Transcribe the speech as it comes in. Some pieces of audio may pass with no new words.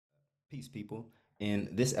Peace, people. In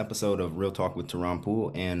this episode of Real Talk with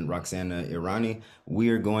Terron and Roxanna Irani, we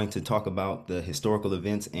are going to talk about the historical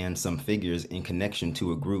events and some figures in connection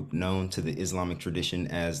to a group known to the Islamic tradition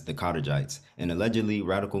as the Kharijites, an allegedly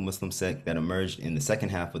radical Muslim sect that emerged in the second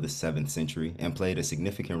half of the 7th century and played a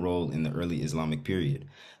significant role in the early Islamic period.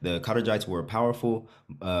 The Kharijites were a powerful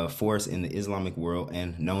force in the Islamic world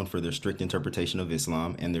and known for their strict interpretation of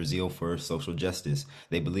Islam and their zeal for social justice.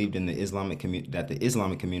 They believed in the that the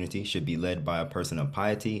Islamic community should be led by a person of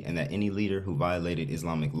piety and that any leader who violated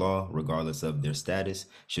Islamic law, regardless of their status,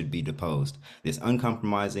 should be deposed. This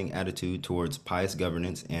uncompromising attitude towards pious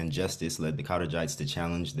governance and justice led the Kharijites to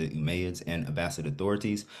challenge the Umayyads and Abbasid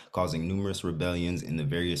authorities, causing numerous rebellions in the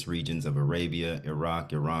various regions of Arabia,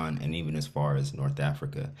 Iraq, Iran, and even as far as North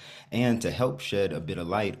Africa. And to help shed a bit of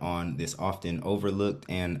light on this often overlooked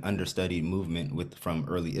and understudied movement from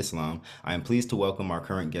early Islam, I am pleased to welcome our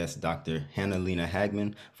current guest, Dr. Hannah-Lena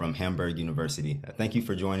Hagemann from Hamburg University. Thank you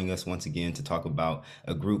for joining us once again to talk about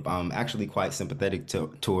a group I'm actually quite sympathetic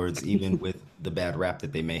towards, even with the bad rap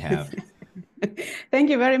that they may have. Thank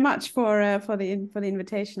you very much for the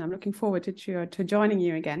invitation. I'm looking forward to joining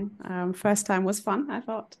you again. First time was fun, I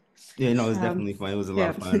thought. Yeah, no, it was definitely fun. It was a lot Yeah.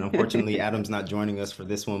 of fun. Unfortunately, Adam's not joining us for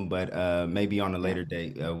this one, but maybe on a Yeah, later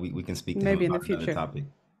date, we can speak to him maybe in the about another future. topic.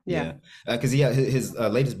 Yeah. Yeah, because yeah, his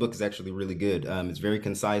latest book is actually really good. It's very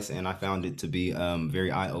concise, and I found it to be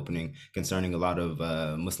very eye-opening concerning a lot of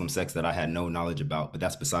Muslim sects that I had no knowledge about. But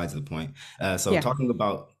that's besides the point. So Yeah. talking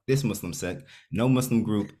about this Muslim sect, no Muslim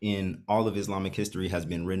group in all of Islamic history has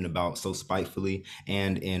been written about so spitefully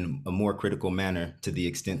and in a more critical manner to the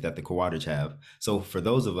extent that the Khawarijites have. So for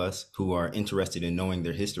those of us who are interested in knowing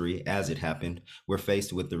their history as it happened, we're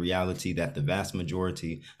faced with the reality that the vast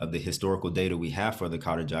majority of the historical data we have for the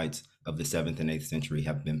Kharijites of the 7th and 8th century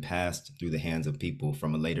have been passed through the hands of people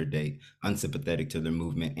from a later date, unsympathetic to their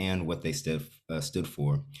movement and what they stood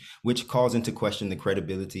for, which calls into question the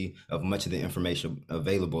credibility of much of the information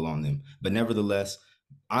available on them. But nevertheless,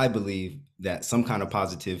 I believe that some kind of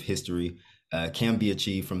positive history can be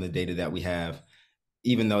achieved from the data that we have,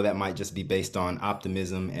 even though that might just be based on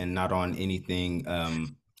optimism and not on anything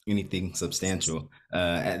substantial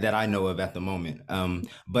that I know of at the moment.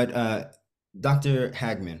 But Dr.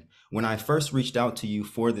 Hagman, when I first reached out to you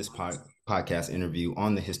for this podcast interview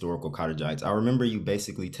on the historical Kharijites, I remember you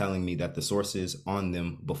basically telling me that the sources on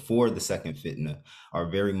them before the second fitna are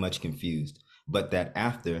very much confused, but that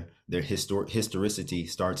after their historicity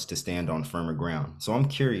starts to stand on firmer ground. So I'm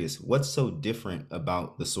curious, what's so different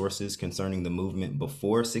about the sources concerning the movement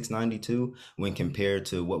before 692 when compared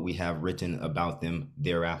to what we have written about them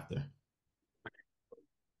thereafter?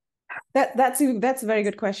 That's a very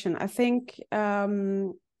good question. I think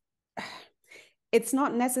it's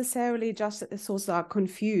not necessarily just that the sources are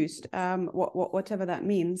confused, whatever that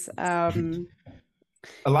means. A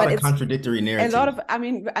lot But of it's contradictory a lot narratives.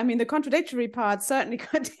 of, the contradictory part certainly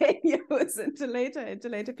continues into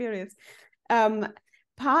later periods.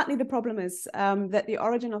 Partly the problem is that the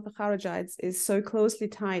origin of the Kharijites is so closely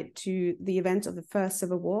tied to the events of the First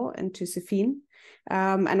Civil War and to Siffin.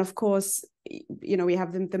 And of course, we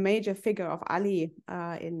have the major figure of Ali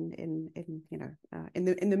in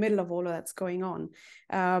the middle of all of that's going on,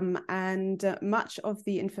 and much of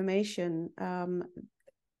the information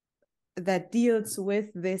that deals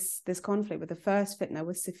with this conflict, with the first fitna,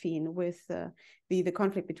 with Siffin, with the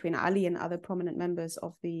conflict between Ali and other prominent members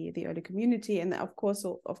of the early community, and of course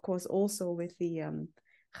also with the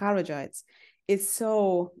Kharijites,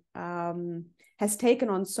 has taken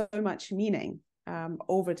on so much meaning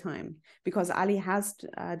over time, because Ali has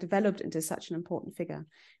developed into such an important figure,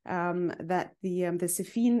 that the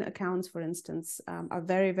Siffin accounts, for instance, are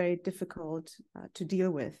very, very difficult to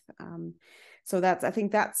deal with. So I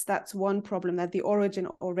think that's one problem, that the origin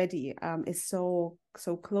already is so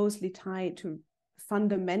closely tied to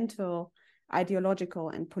fundamental ideological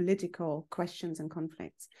and political questions and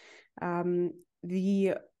conflicts.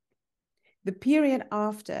 The period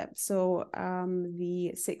after, so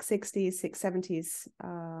the 660s, 670s,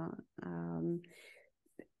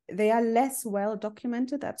 they are less well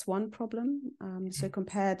documented. That's one problem. So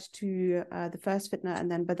compared to the first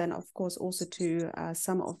fitna, but then of course also to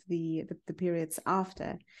some of the periods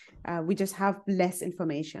after, we just have less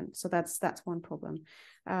information. So that's one problem.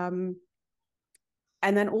 And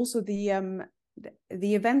then also the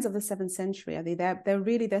events of the 7th century,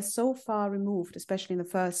 they're so far removed, especially in the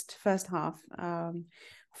first half,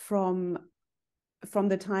 from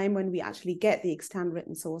the time when we actually get the extant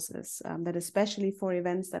written sources, that especially for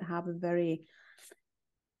events that have a very,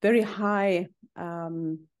 very high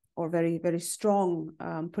or very, very strong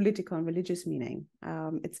political and religious meaning,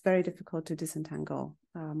 it's very difficult to disentangle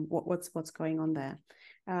what's going on there.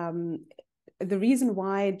 The reason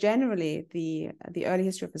why generally the early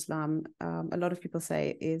history of Islam, a lot of people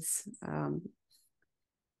say, is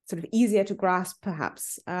sort of easier to grasp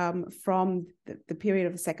perhaps from the period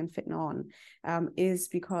of the second fitna on, is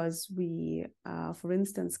because we, for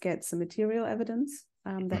instance, get some material evidence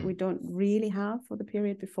that we don't really have for the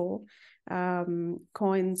period before.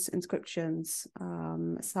 Coins, inscriptions,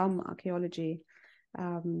 some archaeology.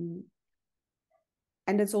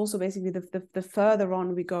 And it's also basically the further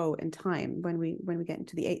on we go in time, when we get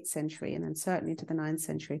into the 8th century and then certainly to the 9th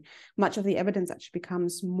century, much of the evidence actually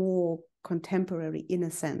becomes more contemporary in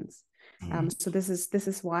a sense. So this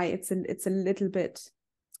is why it's a little bit,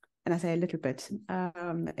 and I say a little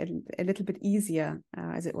bit easier,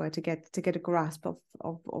 as it were, to get a grasp of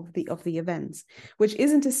the events. Which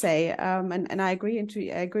isn't to say, and I agree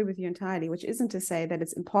with you entirely. Which isn't to say that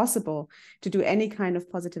it's impossible to do any kind of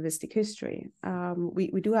positivistic history.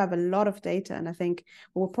 We do have a lot of data, and I think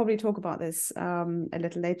we'll probably talk about this a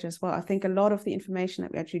little later as well. I think a lot of the information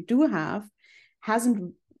that we actually do have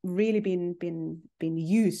hasn't really been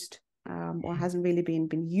used. Or hasn't really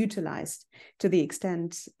been utilized to the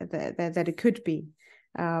extent that it could be.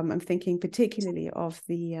 I'm thinking particularly of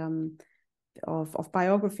the of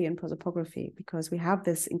biography and prosopography, because we have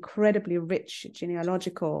this incredibly rich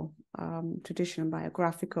genealogical tradition,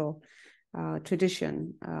 biographical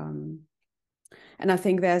tradition, and I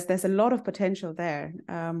think there's a lot of potential there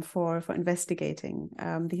for investigating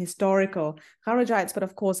the historical Kharijites, but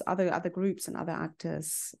of course other groups and other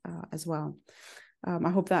actors as well. I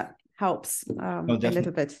hope that helps a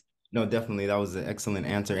little bit. No, definitely. That was an excellent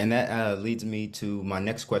answer. And that leads me to my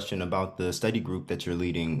next question about the study group that you're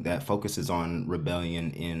leading that focuses on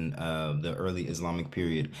rebellion in the early Islamic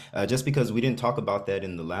period. Just because we didn't talk about that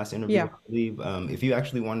in the last interview, Yeah. I believe, if you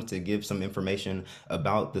actually wanted to give some information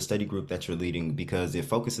about the study group that you're leading, because it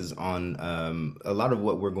focuses on a lot of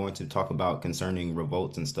what we're going to talk about concerning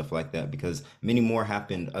revolts and stuff like that, because many more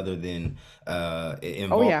happened other than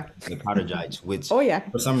involving the Kharijites, which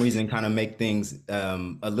for some reason kind of make things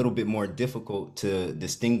a little bit more difficult to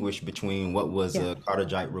distinguish between what was a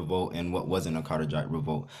Kharijite revolt and what wasn't a Kharijite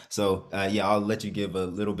revolt. So I'll let you give a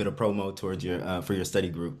little bit of promo towards your for your study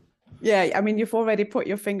group. Yeah, I mean, you've already put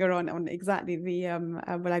your finger on exactly the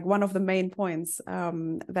like one of the main points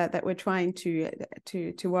that we're trying to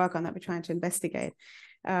work on, that we're trying to investigate.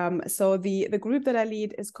 So the group that I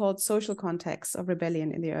lead is called Social Contexts of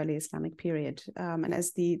Rebellion in the Early Islamic Period. And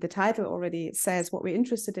as the title already says, what we're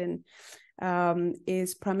interested in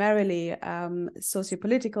is primarily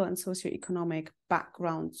socio-political and socio-economic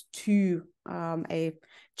backgrounds to a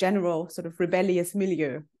general sort of rebellious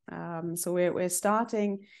milieu. So we're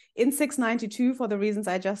starting in 692 for the reasons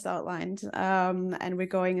I just outlined, and we're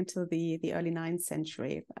going into the early 9th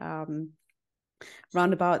century,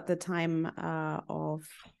 round about the time of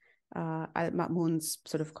Al-Ma'mun's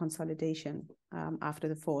sort of consolidation after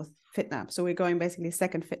the 4th fitna. So we're going basically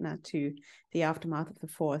second fitna to the aftermath of the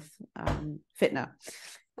 4th fitna.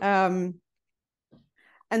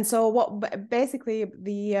 And so what basically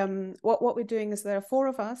what we're doing is there are 4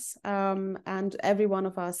 of us, and every one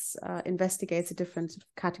of us investigates a different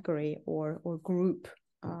category or group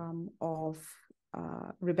of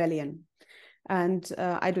rebellion. And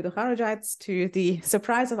I do the Kharijites, to the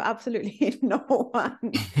surprise of absolutely no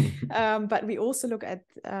one. But we also look at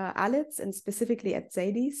Alids, and specifically at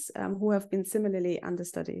Zaydis, who have been similarly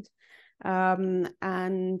understudied,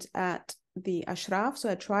 and at the Ashraf, so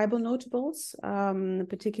at tribal notables,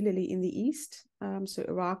 particularly in the east, so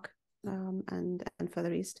Iraq and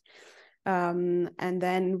further east. And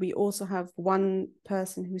then we also have one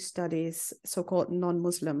person who studies so-called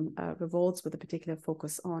non-Muslim revolts, with a particular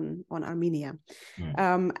focus on Armenia.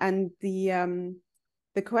 And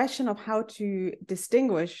the question of how to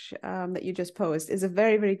distinguish that you just posed is a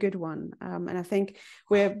very, very good one. And I think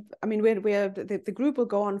the group will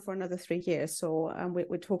go on for another 3 years. So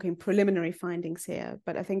we're talking preliminary findings here.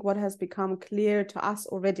 But I think what has become clear to us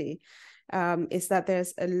already is that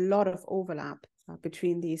there's a lot of overlap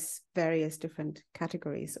between these various different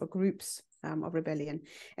categories or groups of rebellion.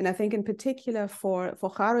 And I think in particular for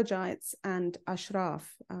Kharijites and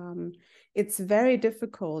Ashraf, it's very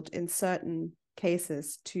difficult in certain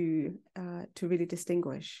cases to really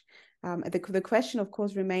distinguish. The question, of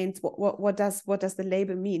course, remains: what does the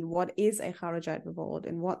label mean? What is a Kharijite revolt?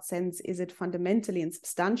 In what sense is it fundamentally and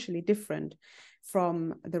substantially different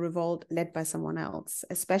from the revolt led by someone else?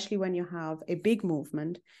 Especially when you have a big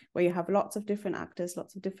movement where you have lots of different actors,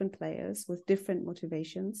 lots of different players with different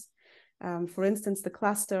motivations. For instance, the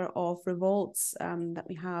cluster of revolts that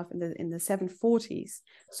we have in the 740s,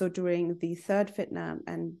 so during the third fitna,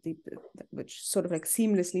 and which sort of like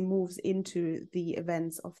seamlessly moves into the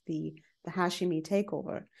events of the Hashimi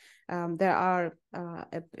takeover. There are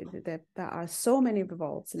so many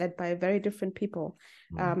revolts led by very different people.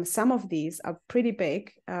 Some of these are pretty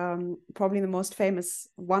big. Probably the most famous,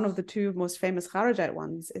 one of the two most famous Kharijite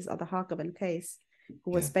ones, is the Hagemann case,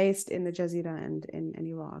 who was based in the Jazeera and in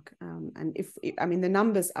Iraq. And I mean, the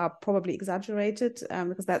numbers are probably exaggerated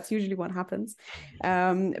because that's usually what happens.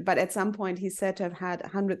 But at some point, he's said to have had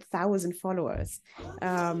 100,000 followers.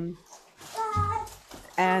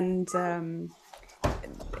 And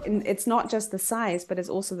it's not just the size, but it's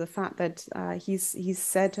also the fact that he's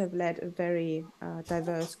said to have led a very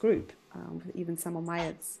diverse group, even some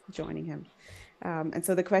Umayyads joining him. And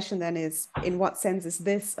so the question then is, in what sense is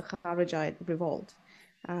this a Kharijite revolt?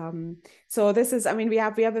 So this is, I mean, we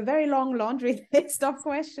have a very long laundry list of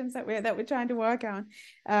questions that we're trying to work on,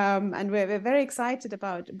 and we're very excited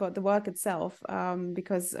about the work itself,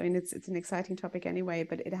 because I mean it's an exciting topic anyway,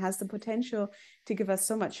 but it has the potential to give us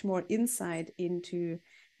so much more insight into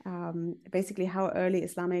basically how early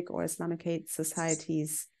Islamic or Islamicate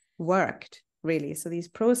societies worked, really. So these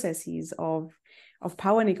processes of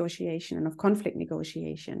power negotiation and of conflict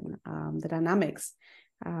negotiation, the dynamics,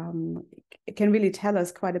 can really tell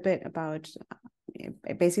us quite a bit about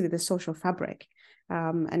basically the social fabric,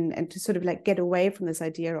 and to sort of like get away from this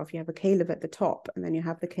idea of you have a caliph at the top and then you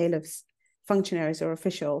have the caliph's functionaries or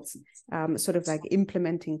officials sort of like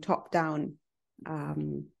implementing top-down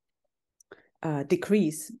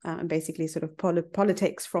decrees, and basically sort of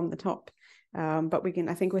politics from the top. But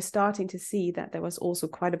I think we're starting to see that there was also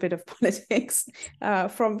quite a bit of politics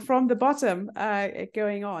from the bottom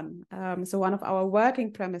going on. So one of our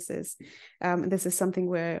working premises, and this is something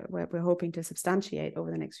we're hoping to substantiate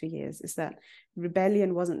over the next few years, is that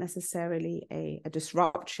rebellion wasn't necessarily a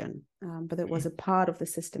disruption, but it was a part of the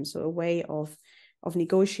system. So a way of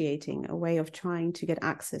negotiating, a way of trying to get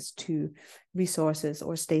access to resources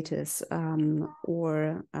or status,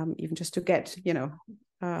 or even just to get,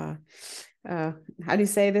 how do you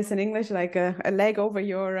say this in English? Like a leg over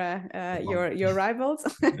your rivals.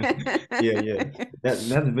 Yeah. That's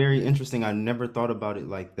very interesting. I never thought about it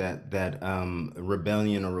like that. That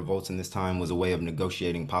rebellion or revolts in this time was a way of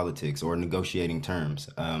negotiating politics or negotiating terms.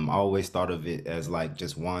 I always thought of it as like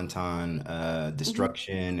just wanton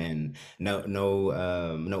destruction and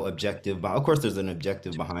no objective. But of course, there's an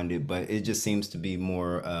objective behind it, but it just seems to be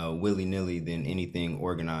more willy-nilly than anything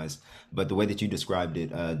organized. But the way that you described it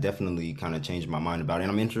definitely kind of changed my mind about it.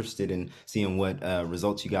 And I'm interested in seeing what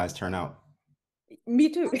results you guys turn out. Me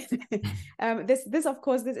too. This of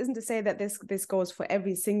course, this isn't to say that this goes for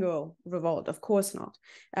every single revolt. Of course not.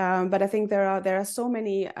 But I think there are so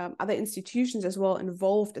many other institutions as well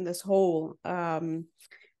involved in this whole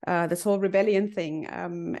rebellion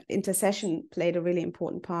thing. Intercession played a really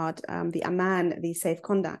important part. The Aman, the safe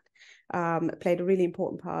conduct, played a really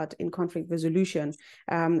important part in conflict resolution.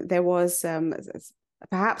 There was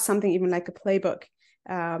perhaps something even like a playbook,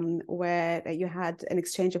 where you had an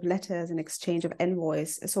exchange of letters, an exchange of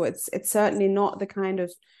envoys. So it's certainly not the kind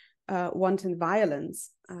of wanton violence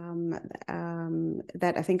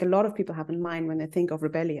that I think a lot of people have in mind when they think of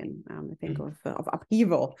rebellion. They think of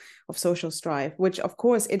upheaval, of social strife, which of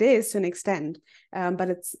course it is to an extent,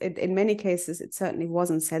 but in many cases it certainly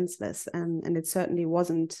wasn't senseless, and it certainly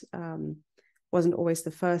wasn't always the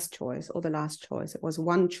first choice or the last choice. It was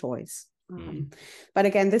one choice. But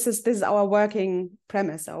again, this is our working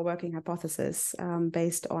premise, our working hypothesis,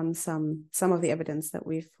 based on some of the evidence that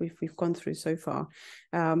we've gone through so far.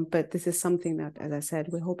 But this is something that, as I said,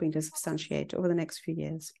 we're hoping to substantiate over the next few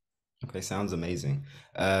years. Okay, sounds amazing.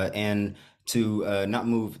 And to not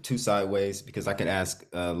move too sideways, because I could ask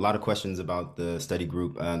a lot of questions about the study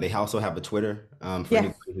group. They also have a Twitter for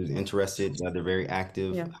anybody who's interested. They're very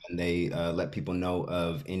active, and they let people know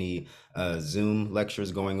of any Zoom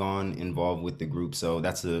lectures going on involved with the group. So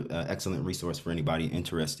that's an excellent resource for anybody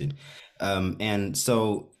interested. And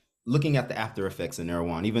so looking at the after effects of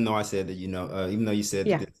Erewhon, even though I said that, even though you said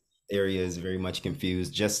that this area is very much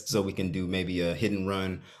confused, just so we can do maybe a hit and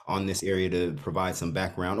run on this area to provide some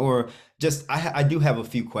background, or just I do have a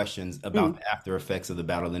few questions about the after effects of the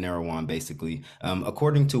Battle of Erewhon, basically.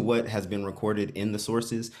 According to what has been recorded in the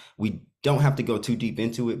sources, we don't have to go too deep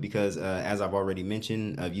into it because, as I've already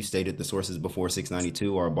mentioned, you stated the sources before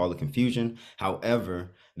 692 are a ball of confusion.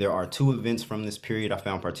 However, there are two events from this period I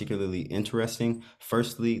found particularly interesting.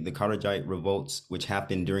 Firstly, the Kharijite revolts, which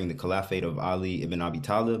happened during the Caliphate of Ali ibn Abi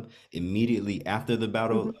Talib, immediately after the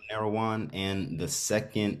Battle of Erewhon, and the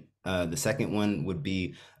second The second one would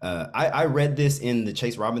be I read this in the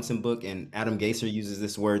Chase Robinson book, and Adam Geiser uses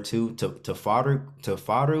this word too, to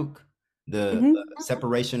Farouk, the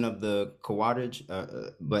separation of the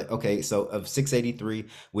Khawarij. But okay, so of 683,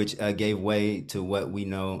 which gave way to what we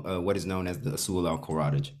know, what is known as the Usul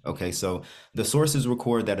al-Khawarij. Okay, so the sources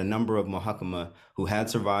record that a number of Muhakkama who had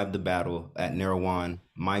survived the battle at Narawan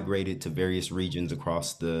migrated to various regions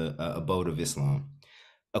across the abode of Islam.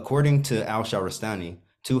 According to al-Shahrastani,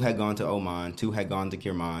 two had gone to Oman, two had gone to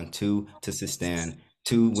Kirman, two to Sistan,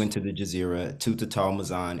 two went to the Jazeera, two to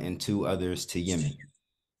Talmazan, and two others to Yemen.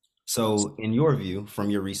 So, in your view, from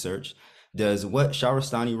your research, does what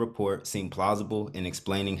Shahrastani report seem plausible in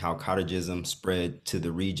explaining how Kharijism spread to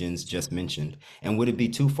the regions just mentioned? And would it be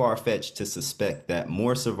too far-fetched to suspect that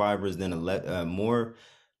more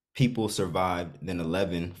people survived than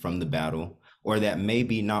 11 from the battle, or that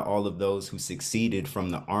maybe not all of those who succeeded from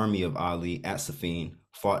the army of Ali at Safin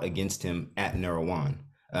fought against him at Narawan?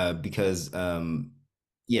 Because,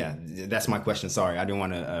 yeah, that's my question. Sorry, I didn't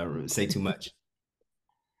want to say too much.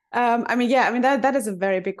 I mean, yeah, I mean that is a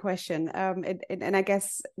very big question, and I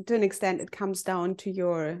guess to an extent it comes down to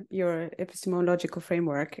your epistemological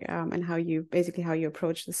framework, and how you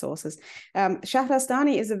approach the sources.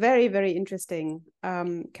 Shahrastani is a very, very interesting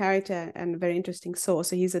character and a very interesting source.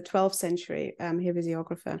 So he's a 12th century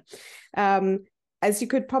hagiographer. As you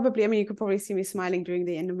could probably see me smiling during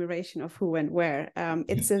the enumeration of who went where.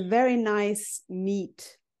 It's a very nice,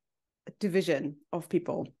 neat division of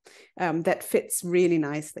people that fits really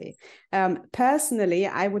nicely. Personally,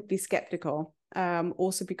 I would be skeptical,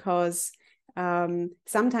 also because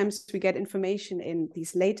sometimes we get information in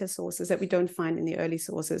these later sources that we don't find in the early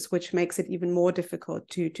sources, which makes it even more difficult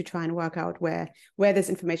to try and work out where this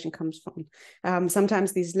information comes from.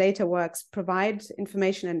 Sometimes these later works provide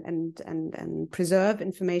information and preserve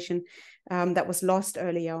information that was lost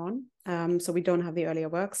early on, so we don't have the earlier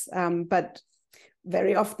works, but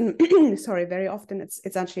very often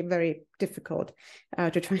it's actually very difficult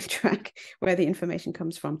to try and track where the information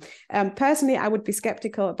comes from. Personally, I would be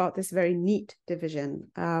skeptical about this very neat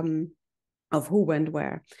division of who went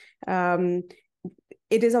where.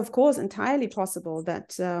 It is, of course, entirely possible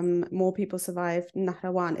that more people survived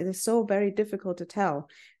Nahrawan. It is so very difficult to tell,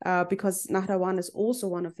 because Nahrawan is also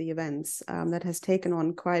one of the events that has taken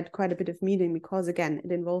on quite a bit of meaning, because, again,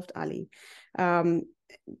 it involved Ali.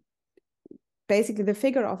 Basically, the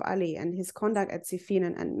figure of Ali and his conduct at Siffin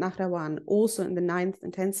and Nahrawan, also in the 9th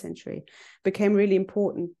and 10th century, became really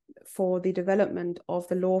important for the development of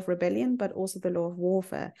the law of rebellion, but also the law of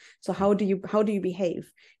warfare. So how do you behave?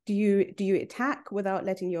 Do you attack without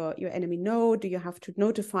letting your enemy know? Do you have to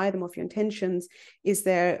notify them of your intentions? Is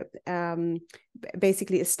there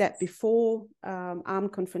basically a step before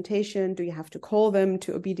armed confrontation? Do you have to call them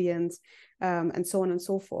to obedience? And so on and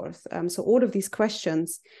so forth. So all of these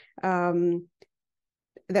questions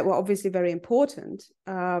that were obviously very important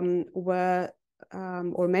were,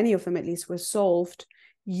 or many of them at least, were solved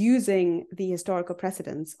using the historical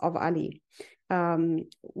precedents of Ali,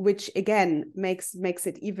 which again makes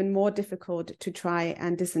it even more difficult to try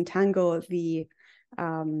and disentangle the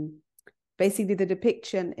basically the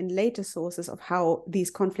depiction in later sources of how these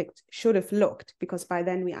conflicts should have looked, because by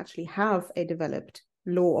then we actually have a developed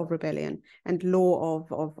law of rebellion and law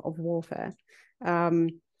of warfare,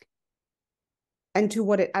 and to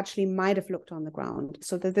what it actually might have looked on the ground.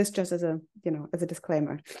 So that this, just as a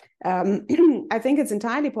disclaimer, I think it's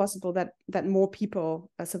entirely possible that more people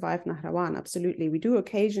survived Nahrawan. Absolutely, we do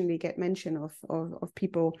occasionally get mention of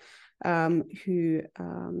people who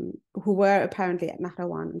were apparently at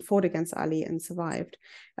Nahrawan and fought against Ali and survived.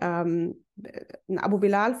 Abu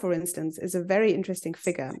Bilal, for instance, is a very interesting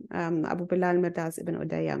figure. Abu Bilal Mirdaz ibn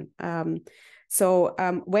Udayyah. So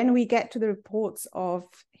when we get to the reports of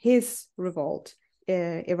his revolt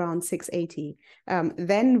around 680,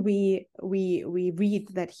 then we read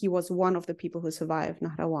that he was one of the people who survived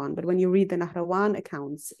Nahrawan. But when you read the Nahrawan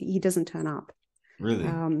accounts, he doesn't turn up. Really?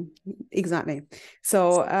 Exactly.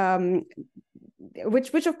 So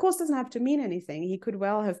which of course doesn't have to mean anything. He could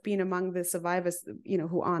well have been among the survivors,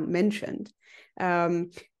 who aren't mentioned.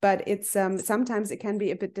 But it's sometimes it can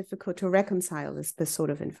be a bit difficult to reconcile this sort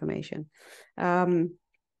of information.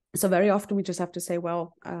 So very often we just have to say,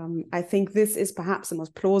 well, I think this is perhaps the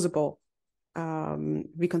most plausible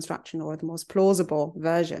reconstruction, or the most plausible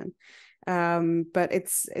version. But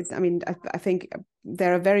I mean, I think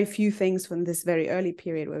there are very few things from this very early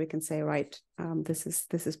period where we can say, right, this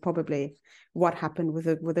is probably what happened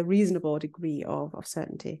with a reasonable degree of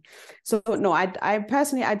certainty. So no, I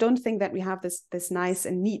personally, I don't think that we have this nice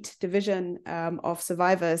and neat division of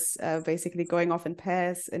survivors basically going off in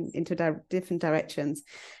pairs into different directions.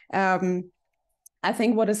 I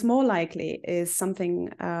think what is more likely is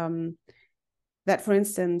something that, for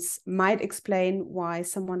instance, might explain why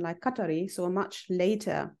someone like Qatari, so a much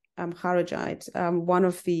later Kharijite, one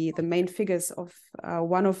of the main figures of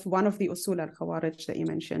one of the Usul al-Khawarij that you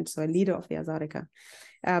mentioned, so a leader of the Azarika.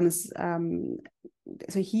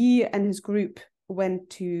 So he and his group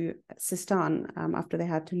went to Sistan after they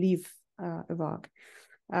had to leave Iraq.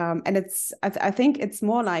 And I think it's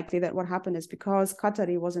more likely that what happened is because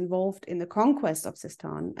Qatari was involved in the conquest of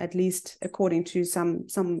Sistan, at least according to some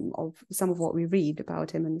of what we read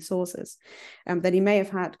about him in the sources, that he may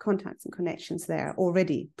have had contacts and connections there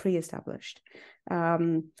already pre-established.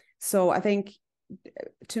 So I think,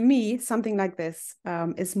 to me, something like this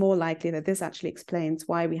is more likely that this actually explains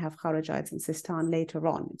why we have Kharijites in Sistan later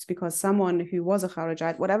on. It's because someone who was a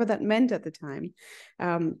Kharijite, whatever that meant at the time,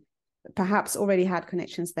 perhaps already had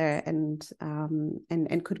connections there and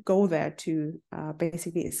could go there to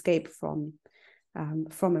basically escape from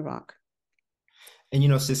Iraq. And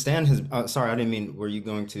Sistan has. Sorry, I didn't mean. Were you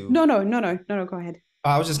going to? No. Go ahead.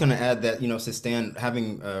 I was just going to add that Sistan,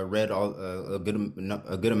 having read a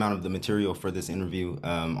good amount of the material for this interview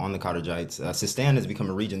on the Kharijites, Sistan has become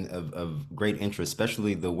a region of great interest,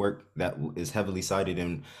 especially the work that is heavily cited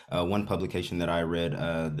in one publication that I read,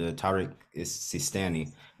 the Tariq is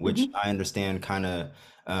Sistani, which I understand kind of.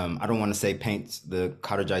 I don't want to say paints the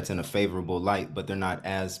Kharijites in a favorable light, but they're not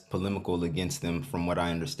as polemical against them from what I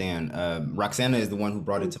understand. Roxanna is the one who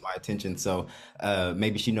brought it to my attention, so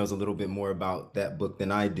maybe she knows a little bit more about that book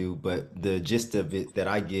than I do, but the gist of it that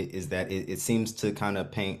I get is that it seems to kind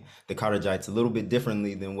of paint the Kharijites a little bit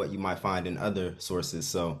differently than what you might find in other sources.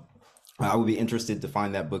 So I would be interested to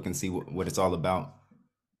find that book and see what it's all about.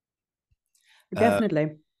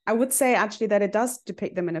 Definitely. I would say actually that it does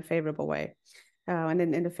depict them in a favorable way. And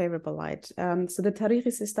in a favorable light. So the Tarikh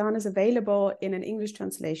Sistan is available in an English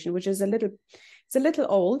translation, which is a little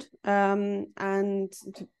old, and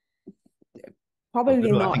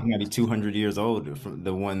probably not. I think maybe 200 years old. From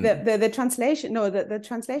the one. The translation. No, the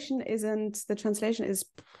translation isn't. The translation is.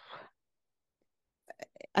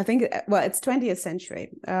 I think it's 20th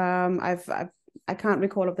century. I can't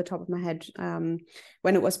recall off the top of my head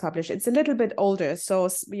when it was published. It's a little bit older, so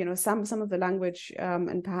some of the language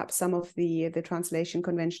and perhaps some of the translation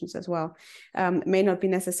conventions as well may not be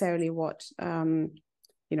necessarily what may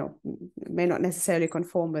not necessarily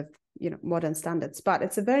conform with modern standards. But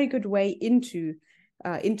it's a very good way into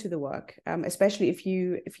the work, especially if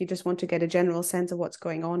you just want to get a general sense of what's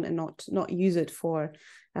going on and not use it for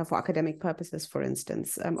academic purposes, for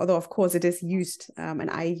instance. Although of course it is used, and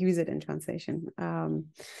I use it in translation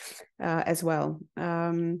as well.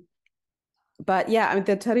 But yeah, I mean,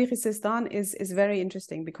 the Tarikh Sistan is very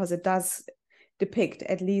interesting because it does depict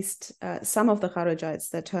at least some of the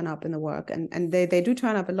Kharijites that turn up in the work, and they do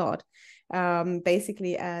turn up a lot.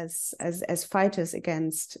 Basically as fighters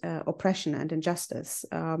against oppression and injustice,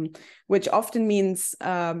 which often means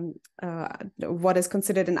what is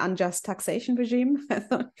considered an unjust taxation regime.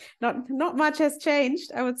 Not much has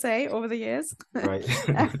changed, I would say, over the years. Right.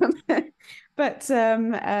 But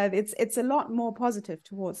it's a lot more positive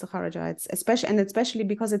towards the Kharijites, especially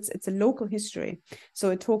because it's a local history.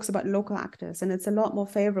 So it talks about local actors, and it's a lot more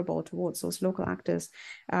favorable towards those local actors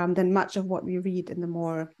than much of what we read in the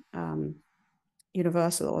more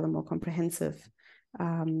universal or the more comprehensive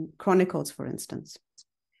chronicles, for instance.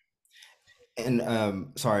 And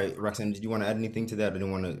sorry, Roxanne, did you want to add anything to that? I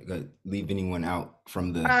didn't want to leave anyone out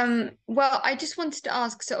from the. Well, I just wanted to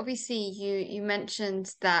ask. So obviously, you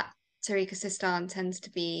mentioned that Tariq Sistan tends to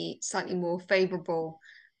be slightly more favorable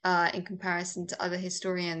in comparison to other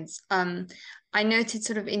historians. I noted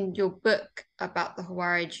sort of in your book about the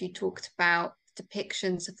Khawarij, you talked about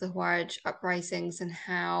depictions of the Khawarij uprisings and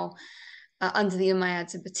how under the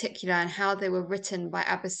Umayyads in particular, and how they were written by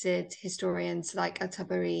Abbasid historians like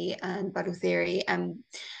At-Tabari and Baruthiri, and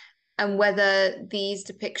whether these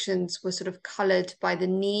depictions were sort of coloured by the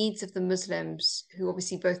needs of the Muslims who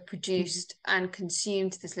obviously both produced and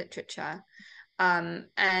consumed this literature,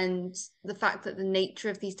 and the fact that the nature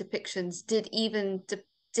of these depictions did even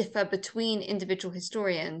differ between individual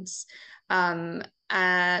historians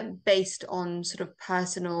based on sort of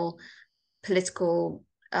personal political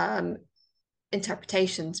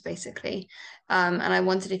interpretations, basically. And I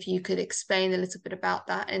wondered if you could explain a little bit about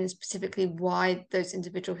that, and specifically why those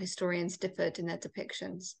individual historians differed in their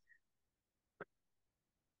depictions.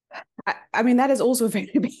 I mean, that is also a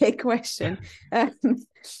very big question.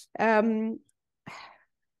 um,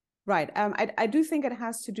 Right. I do think it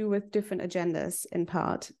has to do with different agendas in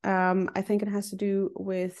part. I think it has to do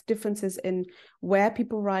with differences in where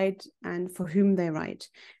people write and for whom they write,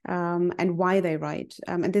 and why they write.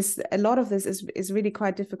 And a lot of this is really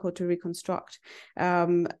quite difficult to reconstruct.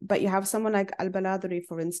 But you have someone like Al-Baladri,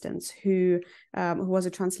 for instance, who was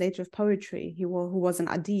a translator of poetry, who was an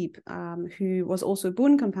adib, who was also a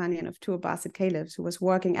boon companion of two Abbasid caliphs, who was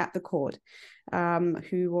working at the court,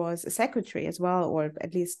 who was a secretary as well, or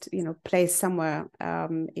at least, placed somewhere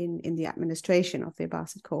in the administration of the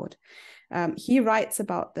Abbasid court. He writes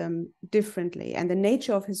about them differently, and the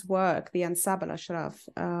nature of his work, the Ansab al-Ashraf,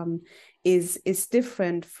 is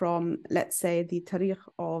different from, let's say, the Tarikh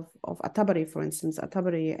of At-Tabari, for instance.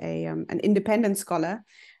 At-Tabari, an independent scholar,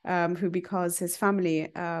 who, because his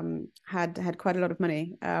family had quite a lot of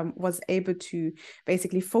money, was able to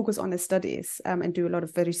basically focus on his studies and do a lot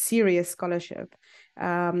of very serious scholarship,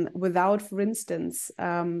 without, for instance,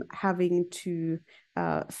 having to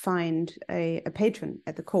find a patron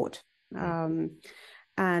at the court.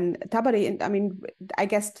 And Tabari, I mean, I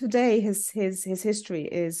guess today his history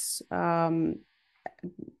is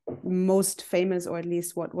most famous, or at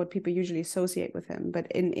least what people usually associate with him.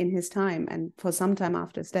 But in his time, and for some time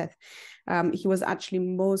after his death, he was actually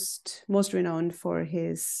most renowned for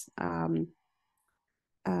his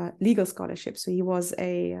legal scholarship. So he was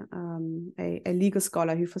a legal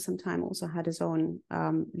scholar who for some time also had his own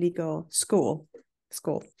legal school.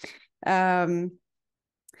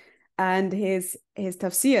 And his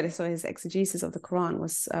tafsir, so his exegesis of the Quran,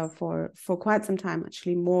 was for quite some time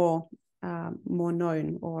actually more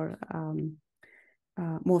known, or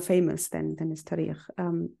more famous than his tarikh.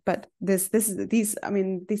 But these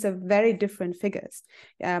are very different figures.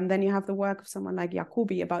 Then you have the work of someone like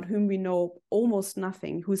Yaqubi, about whom we know almost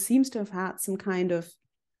nothing, who seems to have had some kind of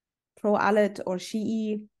pro-Alit or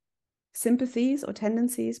Shi'i sympathies or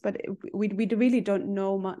tendencies, but we really don't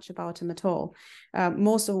know much about him at all.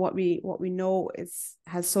 Most of what we know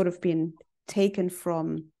has sort of been taken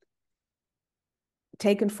from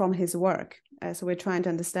his work. So we're trying to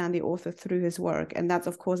understand the author through his work, and that's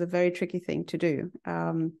of course a very tricky thing to do.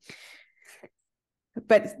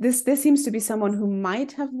 But this seems to be someone who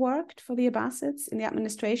might have worked for the Abbasids in the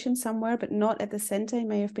administration somewhere, but not at the center. He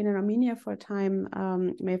may have been in Armenia for a time,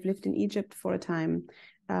 may have lived in Egypt for a time,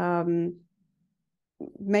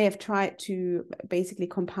 may have tried to basically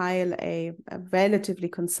compile a relatively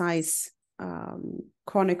concise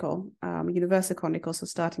chronicle, universal chronicle, so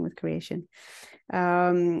starting with creation.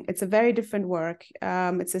 It's a very different work.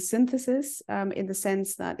 It's a synthesis in the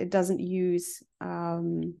sense that it doesn't use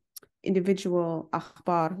individual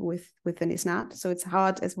akhbar within isnad, so it's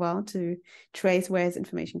hard as well to trace where his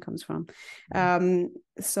information comes from.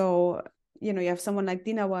 So you have someone like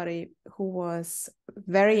Dinawari, who was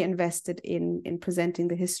very invested in presenting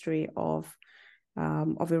the history of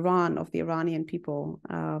Iran, of the Iranian people,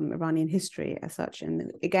 Iranian history as such,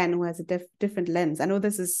 and again, who has a different lens. I know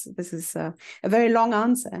this is a very long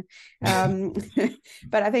answer,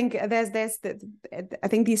 but I think I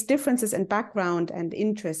think these differences in background and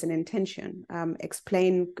interest and intention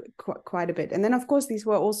explain quite a bit. And then, of course, these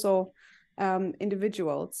were also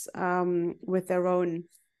individuals with their own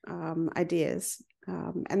ideas,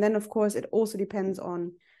 and then, of course, it also depends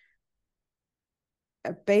on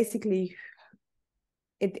basically.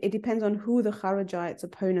 It depends on who the Kharijites'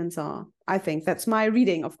 opponents are. I think that's my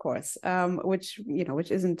reading, of course, which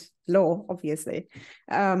isn't law, obviously.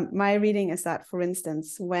 My reading is that, for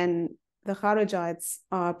instance, when the Kharijites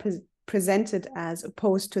are presented as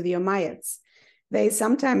opposed to the Umayyads, they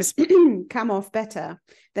sometimes come off better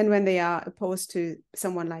than when they are opposed to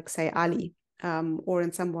someone like, say, Ali, or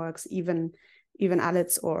in some works even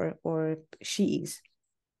Alites or Shi'is.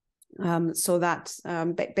 So that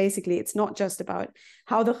basically it's not just about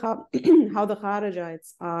how the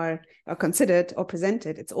Kharijites are considered or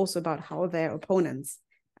presented, it's also about how their opponents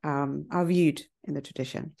are viewed in the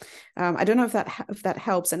tradition. I don't know if that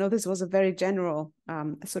helps. I know this was a very general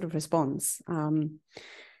sort of response,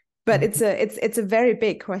 but it's a very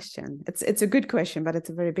big question. It's a good question, but it's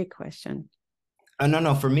a very big question.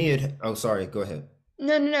 No, for me sorry, go ahead.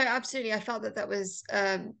 No, absolutely. I felt that was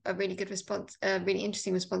a really good response, a really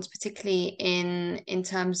interesting response, particularly in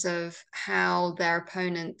terms of how their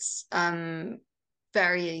opponents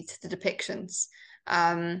varied the depictions.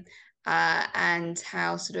 and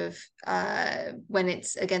how sort of when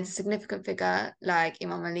it's against a significant figure like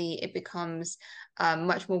Imam Ali, it becomes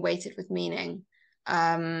much more weighted with meaning.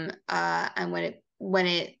 And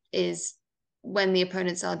when the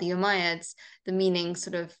opponents are the Umayyads, the meaning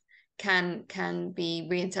sort of can be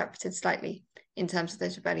reinterpreted slightly in terms of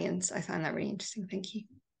those rebellions. I find that really interesting. Thank you.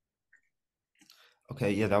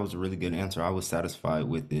 Okay, yeah, that was a really good answer. I was satisfied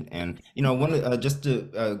with it. And, one just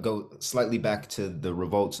to go slightly back to the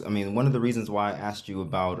revolts. I mean, one of the reasons why I asked you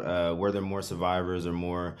about were there more survivors or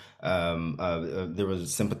more there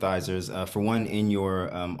was sympathizers. For one, in your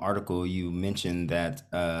article, you mentioned that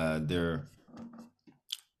there.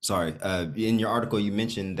 Sorry, in your article, you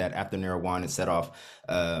mentioned that after Narawan, it set off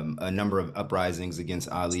a number of uprisings against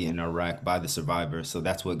Ali in Iraq by the survivors. So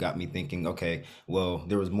that's what got me thinking, okay, well,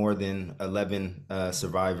 there was more than 11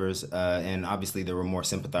 survivors, and obviously there were more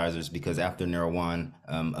sympathizers because after Narawan,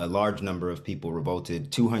 a large number of people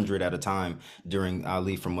revolted, 200 at a time during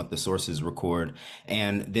Ali, from what the sources record.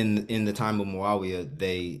 And then in the time of Muawiyah,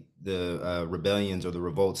 the rebellions or the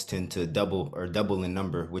revolts tend to double in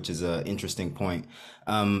number, which is an interesting point.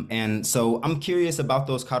 And so I'm curious about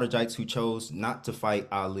those Kharijites who chose not to fight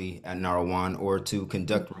Ali at Narawan or to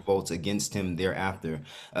conduct revolts against him thereafter,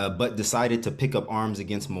 but decided to pick up arms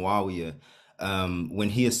against Muawiyah when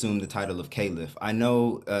he assumed the title of caliph. I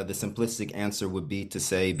know the simplistic answer would be to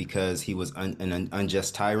say because he was an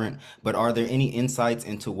unjust tyrant, but are there any insights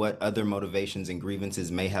into what other motivations and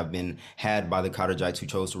grievances may have been had by the Kharijites who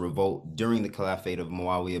chose to revolt during the caliphate of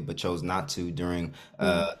Muawiyah but chose not to during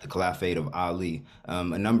the caliphate of Ali? A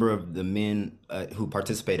number of the men who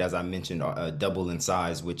participate, as I mentioned, are double in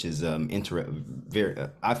size, which is I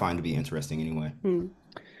find to be interesting anyway.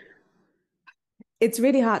 It's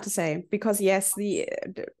really hard to say because yes,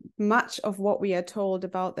 much of what we are told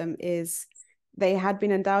about them is they had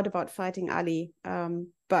been in doubt about fighting Ali,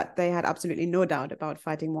 but they had absolutely no doubt about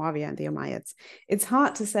fighting Muawiyah and the Umayyads. It's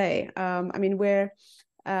hard to say. I mean, we're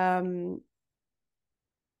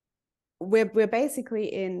basically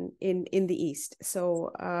in the east.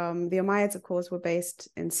 So the Umayyads, of course, were based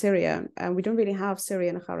in Syria, and we don't really have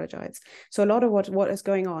Syrian Kharijites. So a lot of what is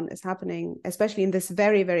going on is happening, especially in this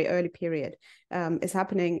very, very early period, is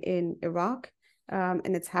happening in Iraq,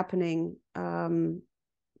 and it's happening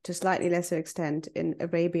to slightly lesser extent in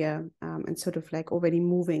Arabia, and sort of like already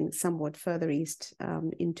moving somewhat further east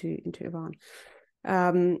into Iran.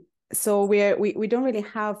 So we don't really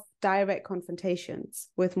have direct confrontations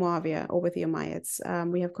with Muawiyah or with the Umayyads.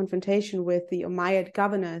 We have confrontation with the Umayyad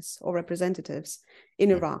governors or representatives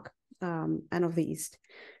in Iraq and of the East.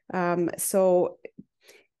 So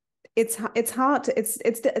it's hard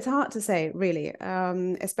to say really,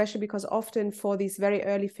 especially because often for these very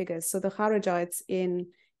early figures, so the Kharijites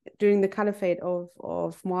during the caliphate of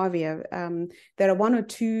Muawiyah, there are one or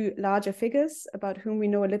two larger figures about whom we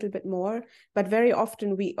know a little bit more, but very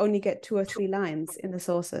often we only get 2 or 3 lines in the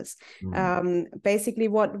sources. Basically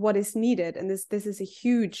what is needed, and this is a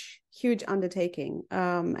huge undertaking,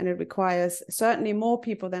 and it requires certainly more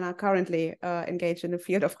people than are currently engaged in the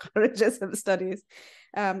field of Kharijism studies.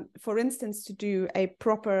 For instance, to do a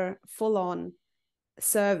proper full-on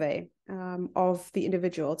survey of the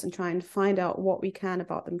individuals and try and find out what we can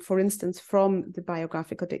about them, for instance, from the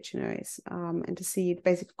biographical dictionaries, and to see,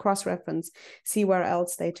 basically cross-reference, see where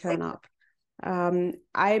else they turn up. I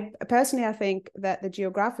think that the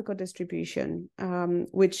geographical distribution,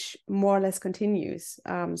 which more or less continues,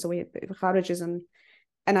 so we have Kharijism,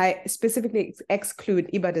 and I specifically exclude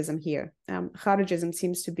Ibadism here. Kharijism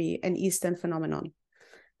seems to be an Eastern phenomenon.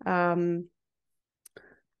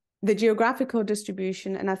 The geographical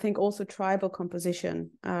distribution, and I think also tribal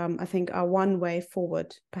composition, I think are one way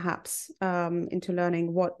forward, perhaps, into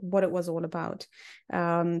learning what it was all about,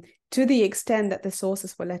 to the extent that the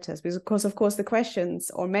sources were letters. Because, of course, the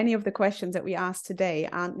questions, or many of the questions that we ask today,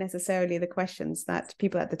 aren't necessarily the questions that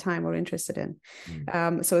people at the time were interested in.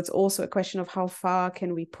 So it's also a question of how far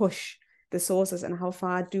can we push the sources and how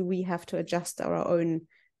far do we have to adjust our own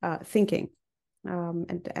thinking.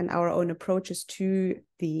 And our own approaches to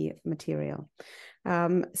the material.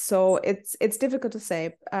 So it's difficult to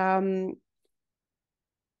say.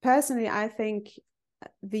 Personally, I think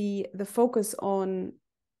the focus on,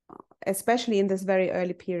 especially in this very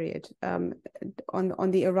early period, on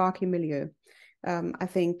the Iraqi milieu, I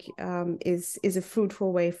think is a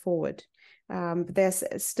fruitful way forward. There's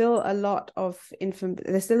still a lot of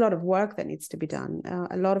work that needs to be done,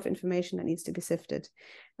 a lot of information that needs to be sifted,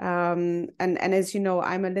 and as you know,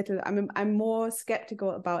 I'm more skeptical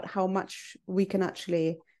about how much we can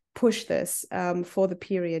actually push this for the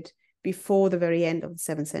period before the very end of the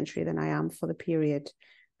 7th century than I am for the period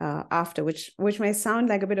after, which may sound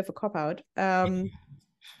like a bit of a cop-out.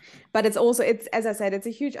 But it's also, as I said, it's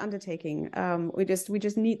a huge undertaking. We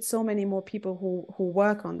just need so many more people who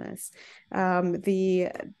work on this.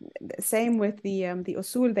 The same with the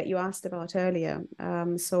usul that you asked about earlier.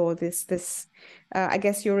 So this I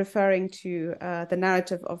guess you're referring to the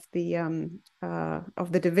narrative of the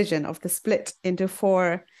division, of the split into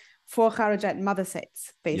four Kharijite mother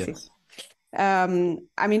sects, basically. Yes.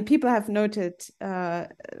 I mean, people have noted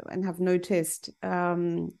and have noticed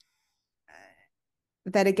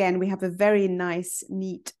that, again, we have a very nice,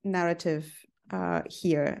 neat narrative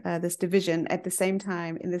here, this division at the same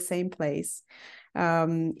time, in the same place,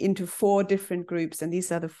 into four different groups. And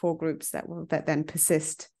these are the four groups that then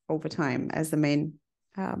persist over time as the main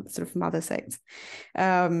sort of mother sects.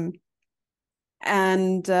 I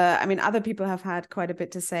mean, other people have had quite a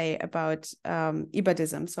bit to say about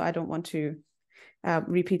Ibadism, so I don't want to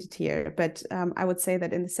repeat it here. But I would say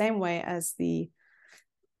that in the same way as the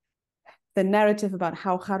narrative about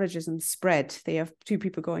how Kharijism spread, they have two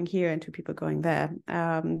people going here and two people going there.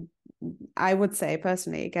 I would say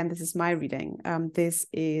personally, again, this is my reading, this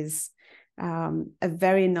is a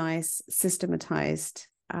very nice, systematized,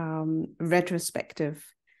 retrospective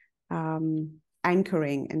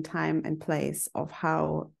anchoring in time and place of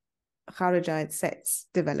how Kharijite sects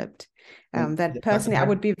developed. That personally I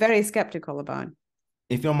would be very skeptical about.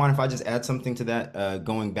 If you don't mind if I just add something to that,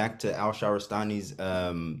 going back to Al-Shahrastani's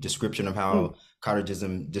description of how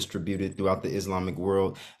Kharijism distributed throughout the Islamic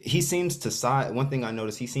world, he seems to one thing I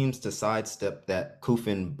noticed, he seems to sidestep that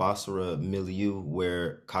Kufan Basra milieu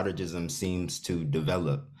where Kharijism seems to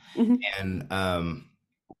develop. And I'm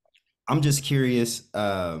just curious,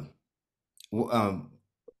 oh,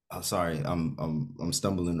 sorry, I'm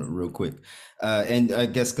stumbling real quick, and I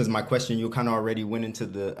guess because my question, you kind of already went into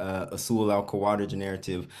the Usul al-Khawarij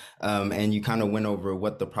narrative, and you kind of went over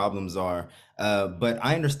what the problems are. But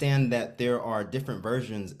I understand that there are different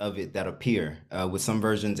versions of it that appear, with some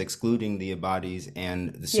versions excluding the Abbādis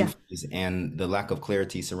and the Sufis, and the lack of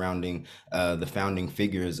clarity surrounding the founding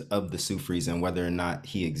figures of the Sufis and whether or not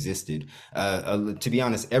he existed. To be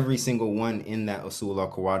honest, every single one in that Usul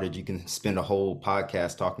al-Khawarij, you can spend a whole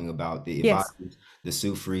podcast talking about the Abbādis, the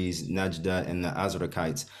Sufis, Najda, and the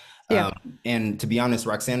Azrakites. And to be honest,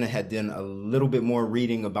 Roxanna had done a little bit more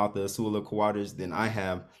reading about the Usul al-Khawarij than I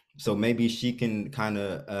have. So maybe she can kind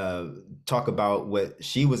of talk about what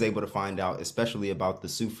she was able to find out, especially about the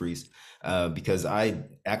Sufis, because I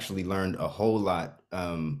actually learned a whole lot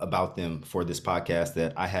about them for this podcast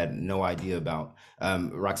that I had no idea about.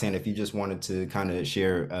 Roxanna, if you just wanted to kind of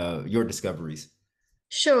share your discoveries.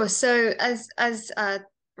 Sure. So as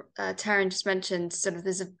Terron just mentioned, sort of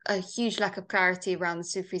there's a huge lack of clarity around the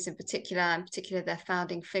Sufis in particular their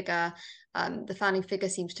founding figure. The founding figure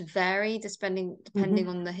seems to vary depending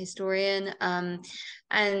on the historian. And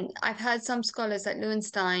I've heard some scholars like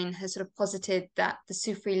Lowenstein has sort of posited that the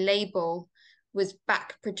Sufi label was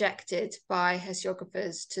back projected by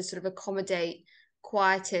hagiographies to sort of accommodate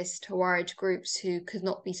quietist Khawarij groups who could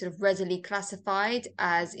not be sort of readily classified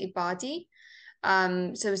as Ibadi.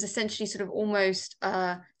 So it was essentially sort of almost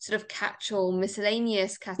a sort of catch-all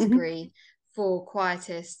miscellaneous category for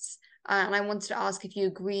quietists. And I wanted to ask if you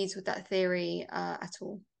agreed with that theory at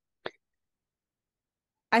all.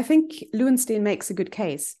 I think Lowenstein makes a good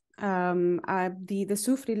case. The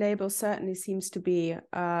Sufi label certainly seems to be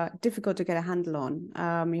difficult to get a handle on.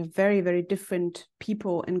 You have very, very different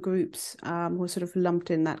people and groups who are sort of lumped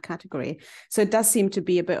in that category. So it does seem to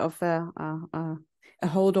be a bit of a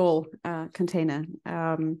hold-all container,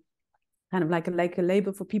 kind of like a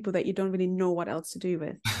label for people that you don't really know what else to do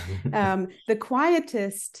with. The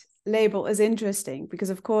quietist label is interesting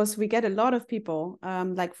because, of course, we get a lot of people,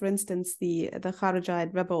 like, for instance, the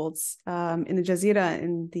Kharijite rebels in the Jazeera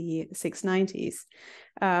in the 690s,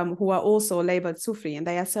 who are also labeled Sufi, and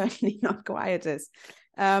they are certainly not quietists.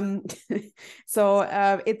 So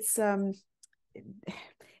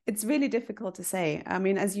it's really difficult to say. I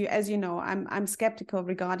mean, as you know, I'm skeptical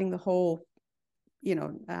regarding the whole,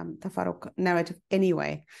 Tafarruq narrative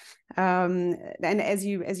anyway. And as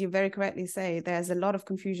you very correctly say, there's a lot of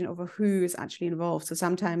confusion over who is actually involved. So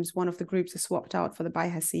sometimes one of the groups is swapped out for the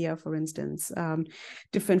Bayhasiyya, for instance.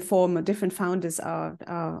 Different founders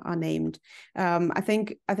are named. I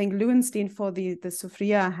think Lowenstein for the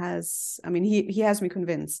Sufriya has, I mean, he has me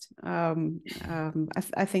convinced.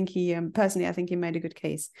 I think he personally, I think he made a good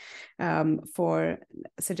case for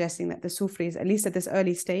suggesting that the Sufris, at least at this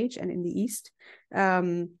early stage and in the East,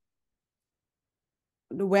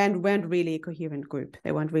 weren't really a coherent group.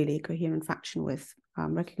 They weren't really a coherent faction with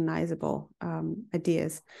recognizable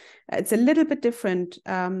ideas. It's a little bit different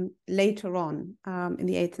later on in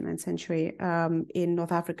the 8th and 9th century in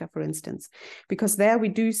North Africa, for instance, because there we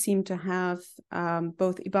do seem to have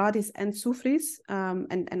both Ibadis and Sufris,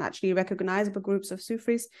 and actually recognizable groups of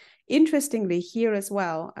Sufris. Interestingly, here as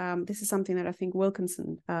well, this is something that I think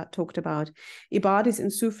Wilkinson talked about. Ibadis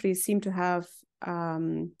and Sufris seem to have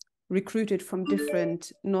recruited from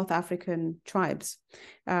different North African tribes.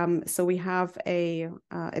 So we have a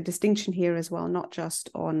distinction here as well, not just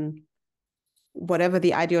on whatever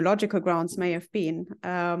the ideological grounds may have been,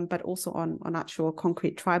 but also on actual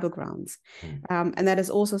concrete tribal grounds. And that is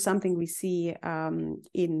also something we see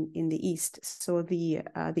in the East. So the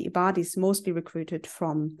Ibadis mostly recruited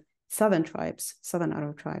from southern tribes, southern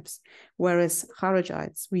Arab tribes, whereas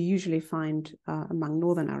Kharijites we usually find among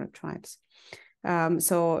northern Arab tribes. This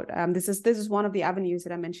is one of the avenues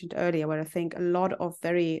that I mentioned earlier, where I think a lot of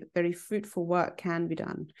very, very fruitful work can be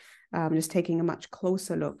done. Just taking a much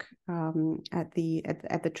closer look at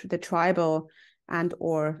the tribal and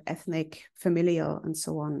or ethnic, familial, and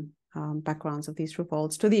so on backgrounds of these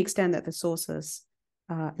revolts, to the extent that the sources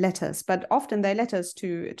let us, but often they let us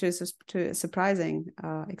to a surprising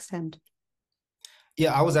extent.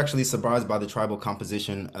 Yeah, I was actually surprised by the tribal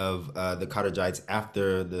composition of the Kharijites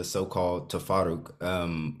after the so-called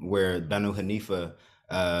Tafarruq, where Banu Hanifa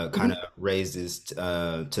kind of raises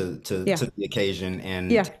to the occasion and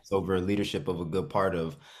takes over leadership of a good part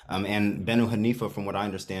of. And Banu Hanifa, from what I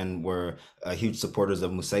understand, were huge supporters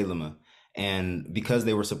of Musaylima. And because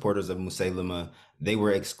they were supporters of Musaylima, they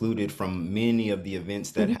were excluded from many of the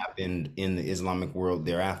events that happened in the Islamic world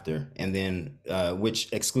thereafter. And then, which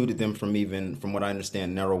excluded them from even, from what I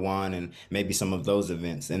understand, Narawan and maybe some of those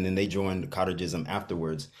events. And then they joined Kharijism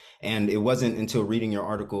afterwards. And it wasn't until reading your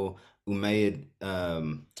article, Umayyad,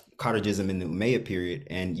 Kharijism in the Umayyad period,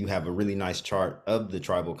 and you have a really nice chart of the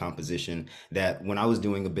tribal composition, that when I was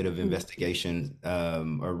doing a bit of investigation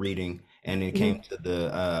or reading, and it came to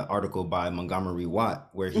the article by Montgomery Watt,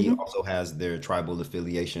 where he also has their tribal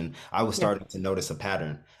affiliation, I was starting to notice a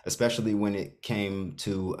pattern, especially when it came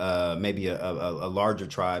to maybe a larger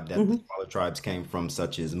tribe that the smaller tribes came from,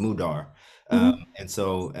 such as Mudar.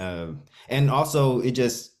 And also it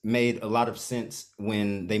just made a lot of sense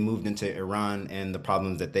when they moved into Iran and the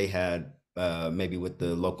problems that they had maybe with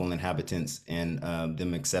the local inhabitants and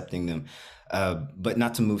them accepting them, but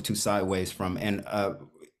not to move too sideways from,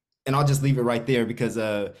 and I'll just leave it right there because,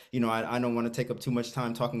 you know, I don't want to take up too much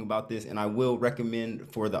time talking about this. And I will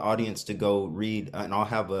recommend for the audience to go read, and I'll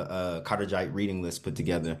have a Kharijite reading list put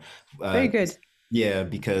together. Very good. Yeah,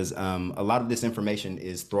 because a lot of this information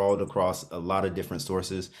is trawled across a lot of different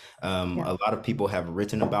sources. A lot of people have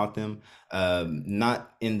written about them,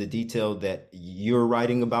 not in the detail that you're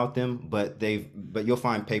writing about them, but you'll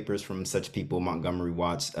find papers from such people, Montgomery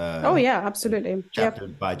Watts. Oh yeah, absolutely. Chapter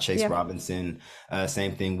by Chase Robinson.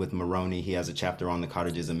 Same thing with Maroney. He has a chapter on the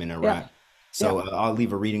Kharijism in Iraq. So I'll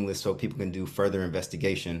leave a reading list so people can do further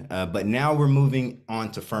investigation. But now we're moving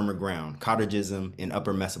on to firmer ground, Kharijism in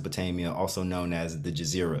Upper Mesopotamia, also known as the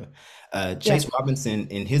Jazeera. Chase Robinson,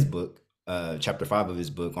 in his book, chapter 5 of his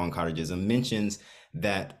book on Kharijism, mentions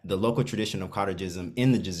that the local tradition of Kharijism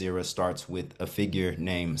in the Jazeera starts with a figure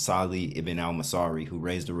named Salih ibn al-Masari, who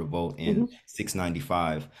raised a revolt in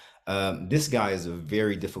 695. This guy is a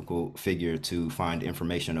very difficult figure to find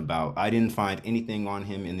information about. I didn't find anything on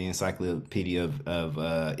him in the Encyclopedia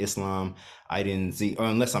of Islam. I didn't see, or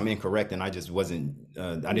unless I'm incorrect, and I just wasn't,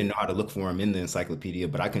 I didn't know how to look for him in the encyclopedia,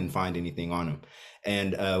 but I couldn't find anything on him.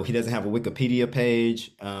 And he doesn't have a Wikipedia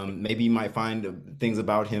page. Maybe you might find things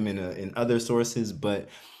about him in other sources, but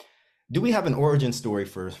do we have an origin story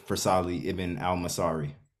for Salih ibn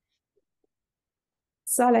al-Masari?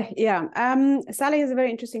 Saleh, Saleh is a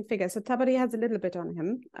very interesting figure. So Tabari has a little bit on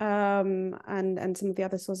him, and some of the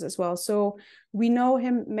other sources as well. So we know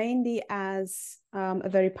him mainly as a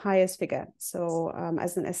very pious figure. So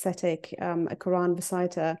as an ascetic, a Quran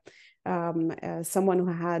reciter, someone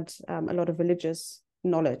who had a lot of religious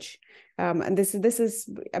knowledge. And this is,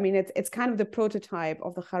 I mean, it's kind of the prototype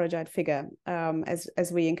of the Kharijite figure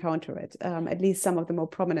as we encounter it, at least some of the more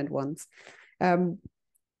prominent ones.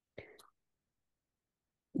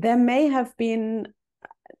 There may have been,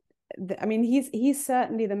 I mean, he's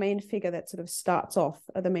certainly the main figure that sort of starts off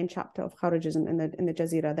the main chapter of Kharijism in the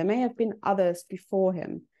Jazeera. There may have been others before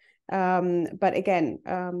him, but again,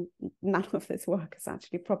 none of this work has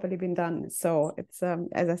actually properly been done. So it's,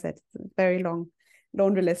 as I said, it's a very long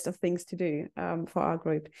laundry list of things to do for our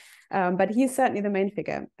group. But he's certainly the main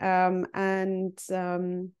figure,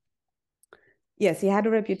 yes, he had a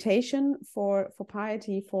reputation for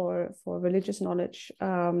piety, for religious knowledge,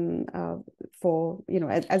 for,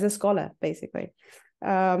 as a scholar, basically.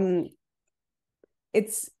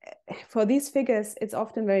 It's for these figures, it's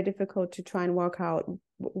often very difficult to try and work out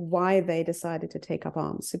why they decided to take up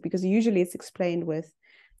arms, because usually it's explained with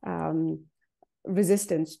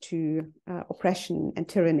resistance to oppression and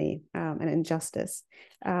tyranny and injustice.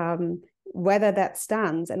 Whether that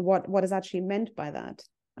stands and what is actually meant by that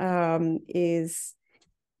is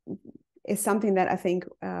something that I think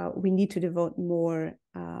we need to devote more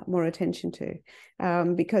attention to,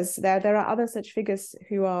 because there are other such figures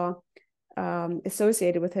who are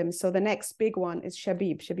associated with him. So the next big one is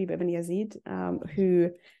Shabib ibn Yazid,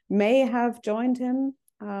 who may have joined him,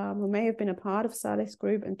 who may have been a part of Saleh's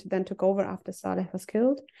group and then took over after Saleh was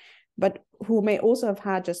killed, but who may also have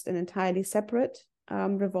had just an entirely separate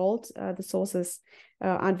revolt. The sources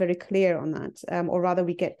aren't very clear on that, or rather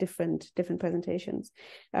we get different presentations.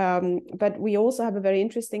 But we also have a very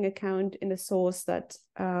interesting account in the source that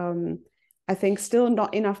I think still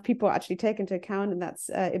not enough people actually take into account, and that's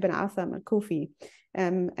Ibn Atham al-Kufi.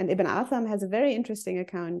 And Ibn Atham has a very interesting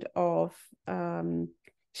account of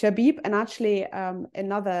Shabib, and actually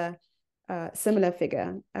another similar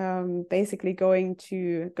figure, basically going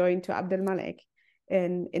to Abdul Malik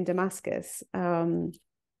in Damascus, and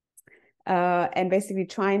basically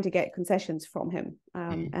trying to get concessions from him,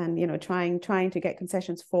 and trying to get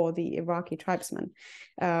concessions for the Iraqi tribesmen,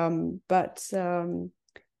 but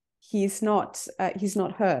he's not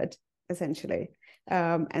heard, essentially,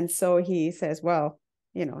 and so he says, well,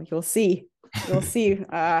 you'll see what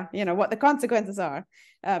the consequences are.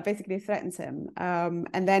 Basically threatens him,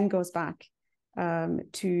 and then goes back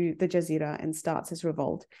to the Jazeera and starts his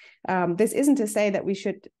revolt. This isn't to say that we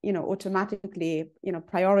should, automatically,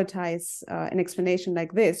 prioritize an explanation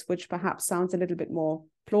like this, which perhaps sounds a little bit more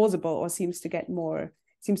plausible or seems to give more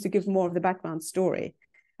of the background story.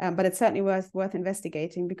 But it's certainly worth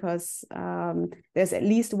investigating, because there's at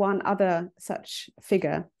least one other such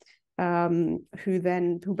figure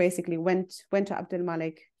who basically went to Abdul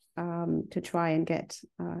Malik to try and get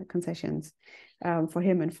concessions for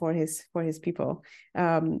him and for his people,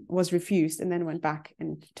 was refused, and then went back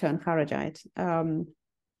and turned Kharijite.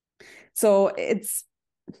 So it's,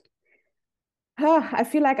 I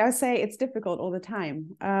feel like I say it's difficult all the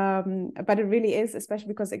time, but it really is, especially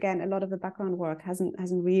because, again, a lot of the background work hasn't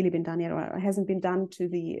really been done yet, or hasn't been done to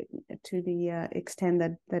the extent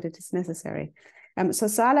that it is necessary. So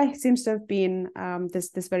Saleh seems to have been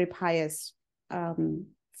this very pious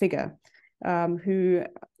figure, who,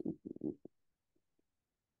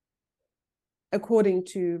 according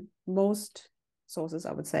to most sources,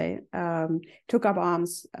 I would say, took up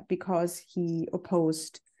arms because he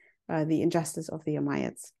opposed the injustice of the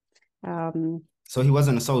Umayyads. So he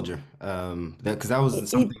wasn't a soldier, because that was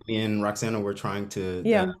something me and Roxana were trying to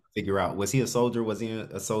figure out. Was he a soldier? Was he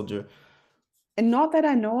a soldier? And not that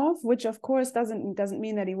I know of, which of course doesn't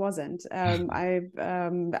mean that he wasn't.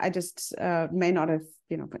 I just may not have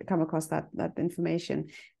come across that information.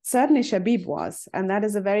 Certainly Shabib was, and that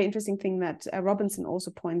is a very interesting thing that Robinson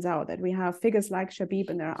also points out, that we have figures like Shabib,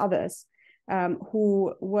 and there are others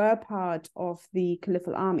who were part of the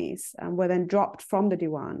caliphal armies, were then dropped from the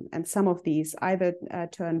Diwan, and some of these either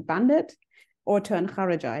turned bandit or turn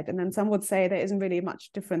Kharijite, and then some would say there isn't really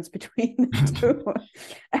much difference between the two.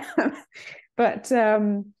 But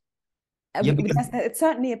it's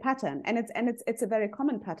certainly a pattern, and it's a very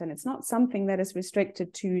common pattern. It's not something that is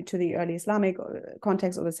restricted to the early Islamic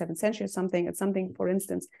context or the 7th century or something. It's something, for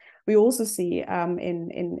instance, we also see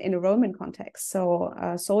in a Roman context. So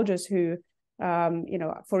soldiers who,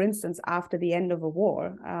 for instance, after the end of a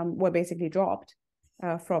war, were basically dropped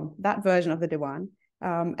from that version of the Diwan.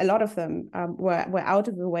 A lot of them were out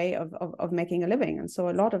of the way of making a living, and so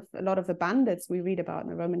a lot of the bandits we read about in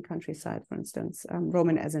the Roman countryside, for instance,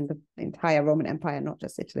 Roman as in the entire Roman Empire, not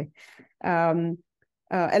just Italy. A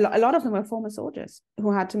lot of them were former soldiers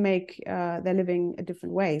who had to make their living a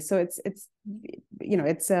different way. So it's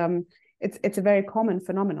a very common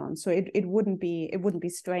phenomenon. So it wouldn't be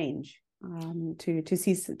strange to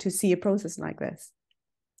see a process like this.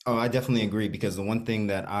 Oh, I definitely agree, because the one thing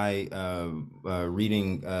that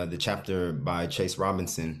reading the chapter by Chase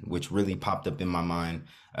Robinson, which really popped up in my mind,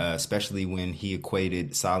 especially when he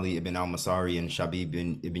equated Salih ibn al-Masari and Shabib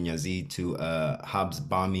ibn Yazid to Hobbes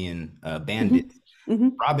Bamian bandits. Mm-hmm.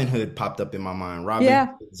 Robin Hood popped up in my mind. Robin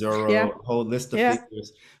Hood, Zorro, a whole list of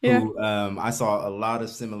figures who I saw a lot of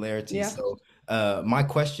similarities. So My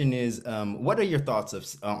question is, what are your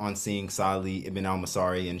thoughts on seeing Salih ibn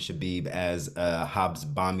al-Masari and Shabib as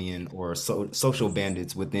Habsbamian or social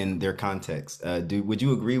bandits within their context? Would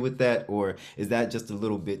you agree with that, or is that just a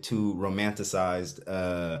little bit too romanticized,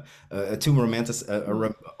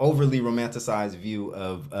 overly romanticized view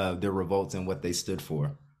of their revolts and what they stood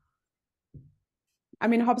for? I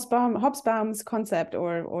mean, Hobsbawm's concept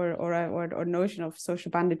or notion of social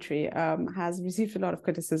banditry has received a lot of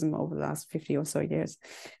criticism over the last 50 or so years.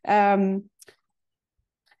 I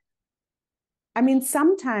mean,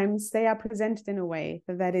 sometimes they are presented in a way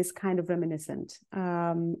that is kind of reminiscent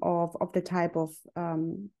of the type of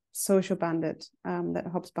social bandit that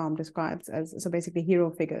Hobsbawm describes as, so basically hero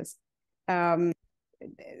figures.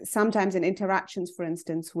 Sometimes in interactions, for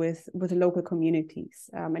instance, with local communities,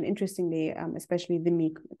 and interestingly, especially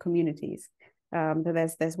Dhimmi communities.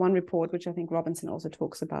 There's one report, which I think Robinson also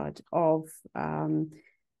talks about, of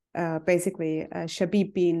basically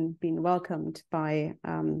Shabib being welcomed by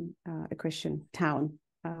a Christian town,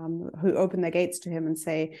 who open their gates to him and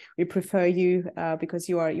say, "We prefer you because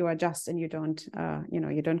you are just and you don't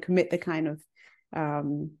commit the kind of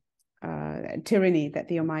tyranny that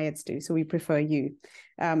the Umayyads do, so we prefer you."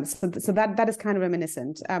 So that is kind of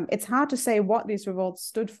reminiscent. It's hard to say what these revolts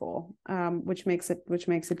stood for, which makes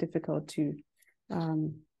it difficult to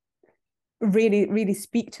really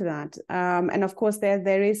speak to that. And of course,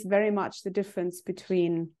 there is very much the difference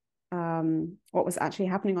between what was actually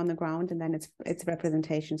happening on the ground and then its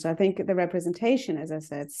representation. So I think the representation, as I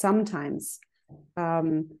said, sometimes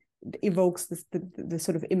evokes the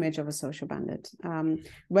sort of image of a social bandit.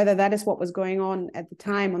 Whether that is what was going on at the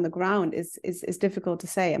time on the ground is difficult to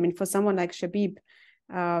say. I mean, for someone like Shabib,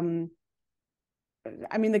 I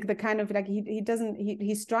mean, the kind of like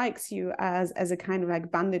he strikes you as a kind of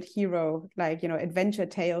like bandit hero, like, adventure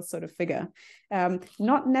tale sort of figure,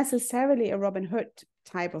 not necessarily a Robin Hood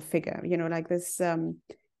type of figure, like this.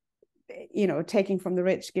 Taking from the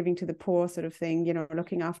rich, giving to the poor sort of thing,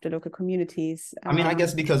 looking after local communities. I mean, I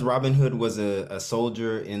guess because Robin Hood was a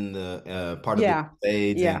soldier in the part of the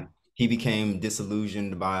Crusades, and he became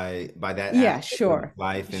disillusioned by that aspect of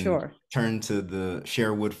life and turned to the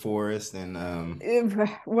Sherwood Forest and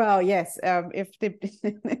well, yes, if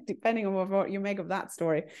depending on what you make of that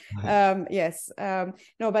story. Yes,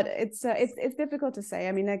 no, but it's difficult to say.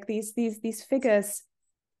 I mean, like these figures,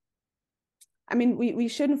 I mean, we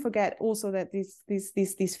shouldn't forget also that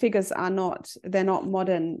these figures are not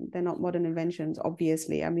modern inventions,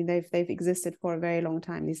 obviously. I mean, they've existed for a very long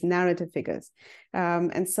time, these narrative figures,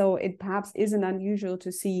 and so it perhaps isn't unusual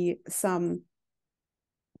to see some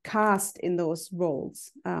cast in those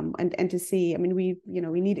roles, and to see, I mean, we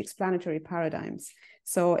need explanatory paradigms,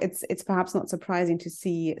 so it's perhaps not surprising to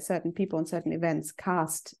see certain people and certain events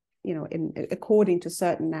cast, according to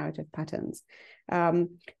certain narrative patterns.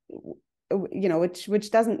 Which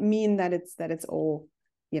doesn't mean that it's all,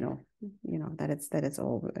 that it's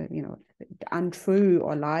all, untrue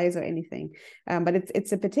or lies or anything. But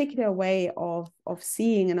it's a particular way of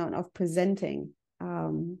seeing and of presenting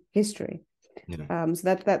history.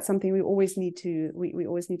 So that's something we always need to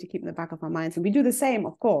keep in the back of our minds, and we do the same,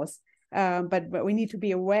 of course. But we need to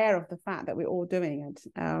be aware of the fact that we're all doing it.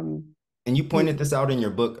 And you pointed this out in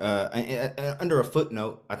your book, under a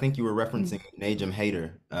footnote. I think you were referencing Najm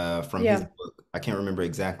Haider from his book. I can't remember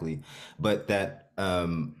exactly, but that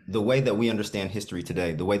the way that we understand history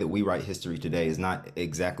today, the way that we write history today, is not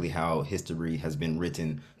exactly how history has been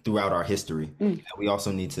written throughout our history. And we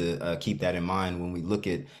also need to keep that in mind when we look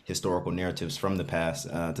at historical narratives from the past.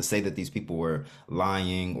 To say that these people were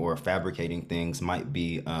lying or fabricating things might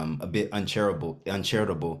be a bit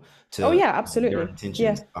uncharitable to absolutely their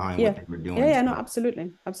intentions behind what they were doing. No,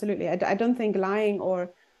 absolutely. I don't think lying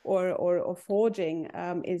or forging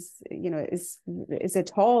is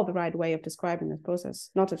at all the right way of describing this process.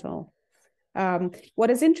 Not at all. What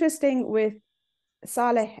is interesting with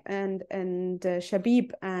Saleh and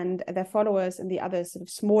Shabib and their followers and the other sort of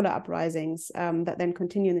smaller uprisings that then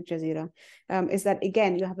continue in the Jazeera is that,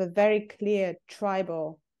 again, you have a very clear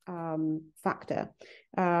tribal factor.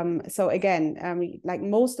 So again, like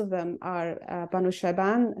most of them are Banu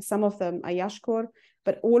Shayban, some of them are Yashkur,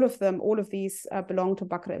 but all of these belong to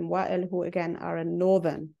Bakr and Wa'il, who again are a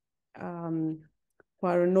northern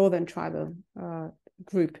tribal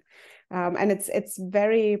group. And it's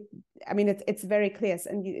very, I mean, it's very clear.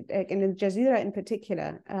 And in the Jazeera in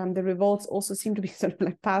particular, the revolts also seem to be sort of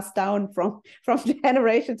like passed down from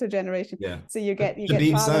generation to generation. Yeah. So you get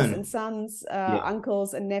fathers and sons,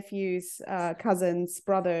 uncles and nephews, cousins,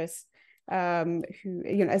 brothers, who,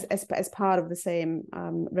 as part of the same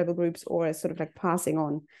rebel groups, or as sort of like passing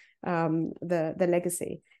on the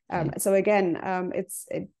legacy. So again,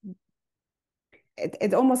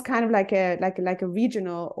 it's almost kind of like a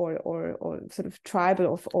regional or sort of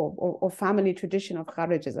tribal or family tradition of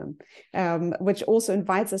Kharijism, which also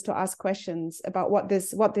invites us to ask questions about what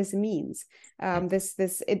this means.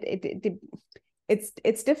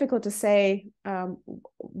 It's difficult to say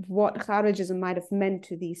what Kharijism might have meant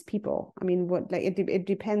to these people. I mean, it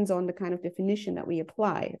depends on the kind of definition that we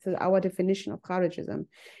apply. So our definition of Kharijism,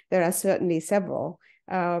 there are certainly several,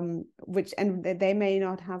 which they may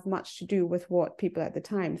not have much to do with what people at the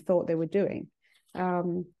time thought they were doing.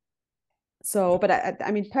 But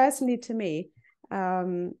I mean, personally, to me,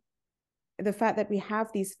 the fact that we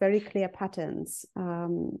have these very clear patterns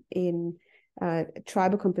in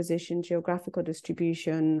tribal composition, geographical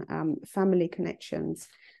distribution, family connections,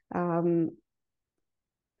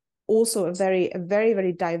 also a very,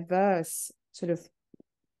 very diverse sort of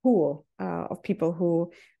pool of people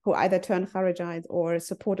who either turned Kharijite or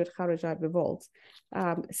supported Kharijite revolts,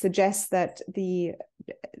 suggests that the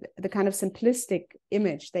kind of simplistic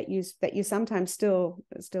image that you sometimes still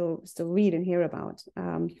read and hear about,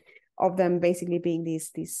 of them basically being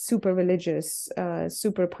these super religious,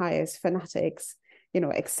 super pious fanatics,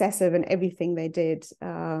 excessive in everything they did,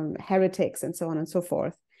 heretics and so on and so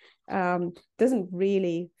forth, doesn't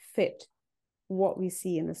really fit what we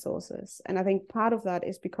see in the sources. And I think part of that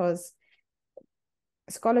is because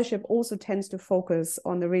scholarship also tends to focus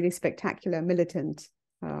on the really spectacular militant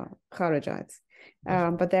Kharijites.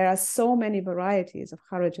 But there are so many varieties of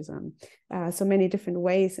Kharijism, so many different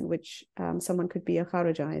ways in which someone could be a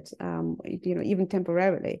Kharijite, even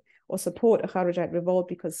temporarily, or support a Kharijite revolt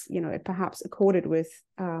because it perhaps accorded with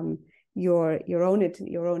your own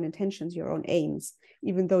intentions, your own aims,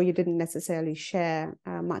 even though you didn't necessarily share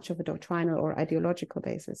much of a doctrinal or ideological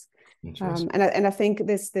basis. And I think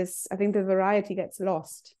the variety gets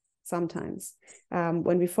lost sometimes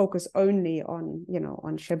when we focus only on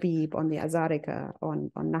Shabib, on the Azarika,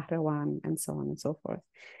 on Nahrawan, and so on and so forth.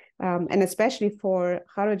 And especially for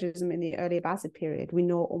Kharijism in the early Abbasid period, we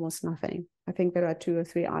know almost nothing. I think there are 2 or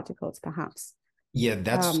 3 articles, perhaps. Yeah,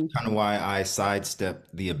 that's kind of why I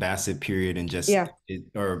sidestepped the Abbasid period and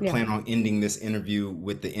plan on ending this interview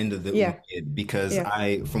with the end of the Umayyad, because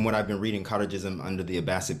from what I've been reading, Kharijism under the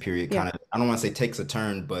Abbasid period kind of, I don't want to say takes a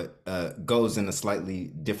turn, but goes in a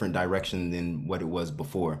slightly different direction than what it was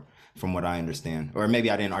before, from what I understand. Or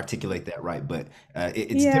maybe I didn't articulate that right, but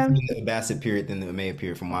it's different in the Abbasid period than the Umayyad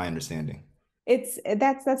period, from my understanding.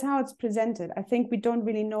 That's how it's presented. I think we don't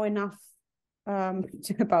really know enough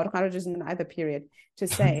about Kharijism in either period to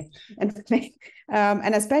say, and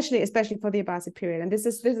especially for the Abbasid period. And this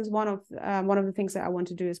is one of the things that I want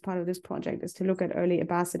to do as part of this project, is to look at early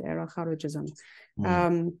Abbasid era Kharijism.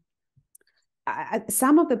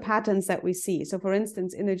 Some of the patterns that we see. So, for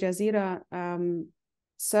instance, in the Jazeera,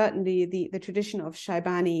 certainly the tradition of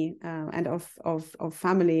Shaibani and of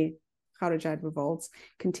family Kharijite revolts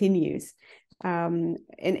continues.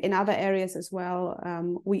 In other areas as well,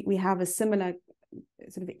 we have a similar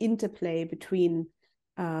sort of interplay between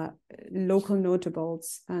local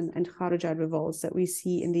notables and Kharijite revolts that we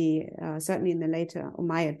see in certainly in the later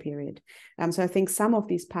Umayyad period. So I think some of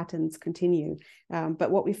these patterns continue,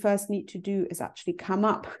 but what we first need to do is actually come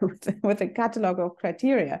up with a catalogue of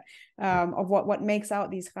criteria of what makes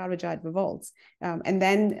out these Kharijite revolts, and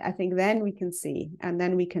then I think we can see, and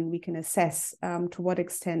then we can assess to what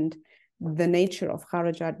extent the nature of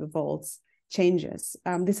Kharijite revolts changes.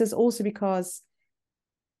 This is also because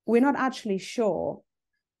we're not actually sure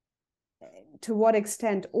to what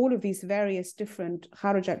extent all of these various different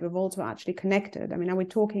Kharijite revolts were actually connected. I mean, are we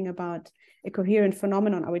talking about a coherent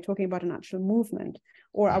phenomenon? Are we talking about an actual movement?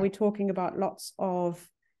 Or are we talking about lots of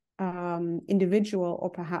individual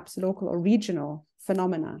or perhaps local or regional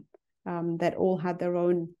phenomena that all had their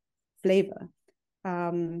own flavor?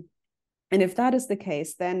 And if that is the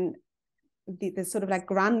case, then the sort of like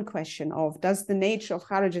grand question of, does the nature of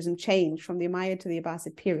Kharijism change from the Umayyad to the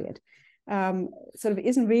Abbasid period, sort of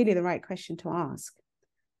isn't really the right question to ask.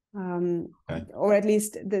 Or at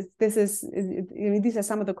least these are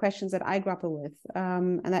some of the questions that I grapple with,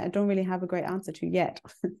 and that I don't really have a great answer to yet.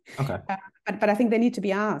 But I think they need to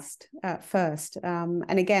be asked first.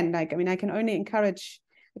 And again, I can only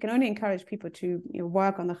encourage people to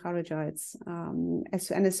work on the Kharijites,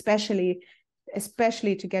 and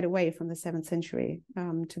especially to get away from the 7th century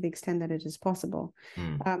to the extent that it is possible.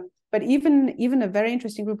 But even a very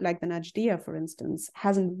interesting group like the Najdiya, for instance,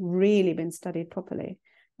 hasn't really been studied properly.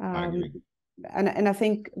 And I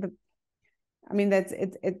think the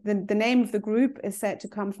name of the group is said to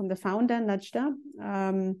come from the founder, Najda.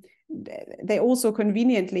 They also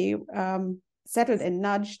conveniently settled in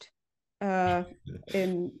Najd,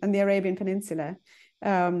 in the Arabian Peninsula,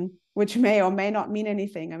 which may or may not mean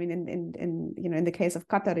anything. I mean, in the case of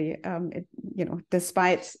Qatari,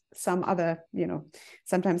 despite some other,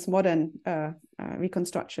 sometimes modern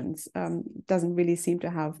reconstructions, doesn't really seem to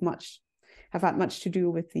have had much to do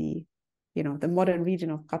with the modern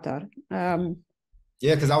region of Qatar.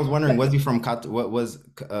 Yeah, because I was wondering, was he from Qatar? What was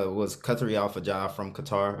Qatari Al Fajr from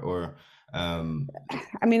Qatar, or I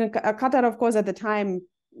mean, Qatar, of course, at the time,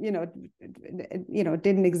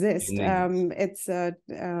 didn't exist. It's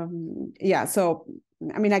yeah. So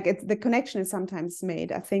I mean, like the connection is sometimes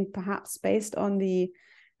made, I think, perhaps based on the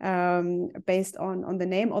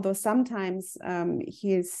name, although sometimes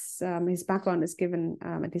his background is given,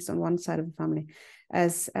 at least on one side of the family,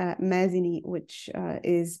 as Mazini, which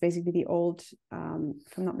is basically the old, if I'm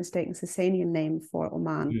not mistaken, Sasanian name for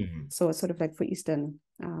Oman. So it's sort of like for Eastern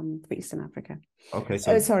Africa. Okay,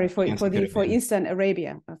 so sorry, for Eastern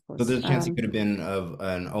Arabia, of course. So there's a chance he could have been of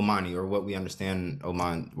an Omani, or what we understand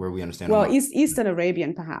Oman, where we understand. Well, Oman. Eastern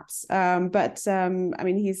Arabian, perhaps. I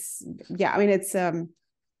mean,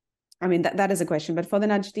 I mean, that is a question. But for the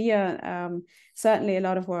Najdiya, certainly a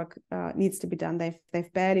lot of work needs to be done.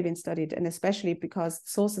 They've barely been studied, and especially because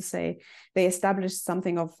sources say they established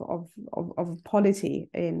something of polity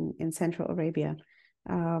in Central Arabia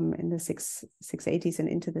in the 680s and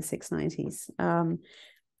into the 690s.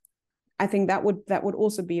 I think that would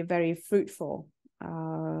also be a very fruitful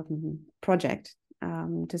project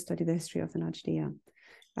to study the history of the Najdiya.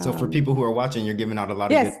 So for people who are watching, you're giving out a lot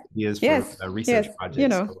of good ideas for research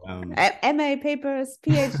projects. MA papers,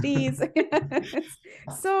 PhDs,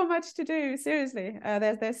 so much to do. Seriously,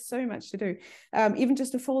 there's so much to do. Even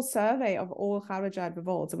just a full survey of all Kharijite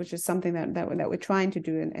revolts, which is something that we're trying to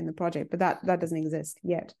do in the project, but that doesn't exist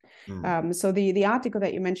yet. So the article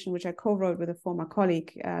that you mentioned, which I co-wrote with a former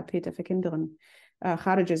colleague, Peter Verkinderen,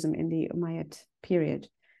 Kharijism in the Umayyad period.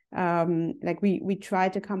 We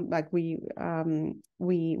tried to come, we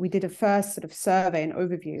did a first sort of survey and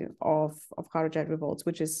overview of Kharijite revolts,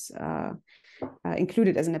 which is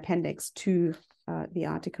included as an appendix to the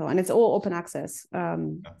article, and it's all open access.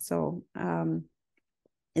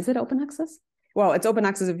 Is it open access? Well, it's open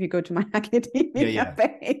access if you go to my academia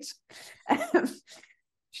page.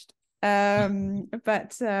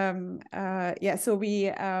 So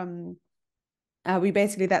we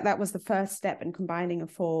basically that was the first step in combining a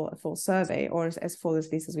full survey, or as full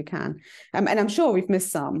as least as we can, and I'm sure we've missed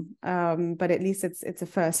some, but at least it's a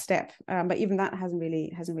first step. But even that hasn't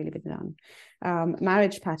really been done.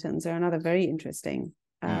 Marriage patterns are another very interesting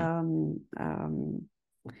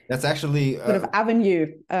that's actually sort of avenue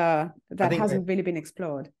that hasn't really been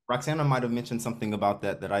explored. Roxanna might have mentioned something about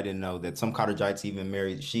that I didn't know, that some Kharijites even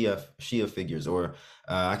married Shia figures, or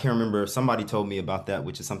I can't remember. Somebody told me about that,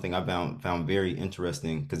 which is something I found very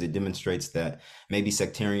interesting, because it demonstrates that maybe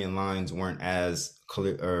sectarian lines weren't as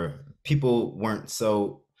clear, or people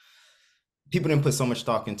didn't put so much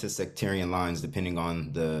stock into sectarian lines depending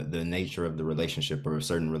on the nature of the relationship or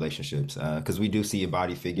certain relationships. Because we do see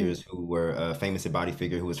Abbādi figures who were a famous Abbādi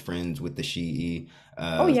figure who was friends with the Shi'i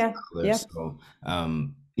scholars. So,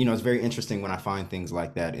 it's very interesting when I find things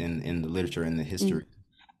like that in the literature and the history.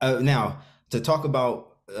 Now, to talk about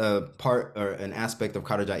part or an aspect of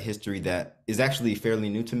Kharijite history that is actually fairly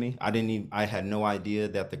new to me. I had no idea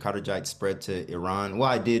that the Kharijites spread to Iran. Well,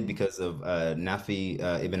 I did because of Nafi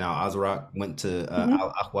ibn al-Azraq went to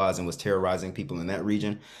Al-Ahwaz and was terrorizing people in that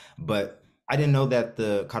region. But I didn't know that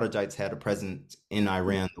the Kharijites had a presence in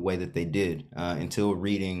Iran the way that they did until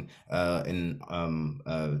reading in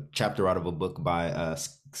a chapter out of a book by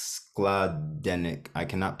Skladenik. I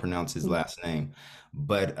cannot pronounce his last name.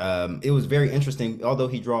 But it was very interesting. Although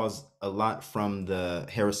he draws a lot from the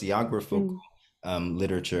heresiographical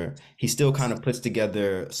literature, he still kind of puts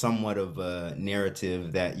together somewhat of a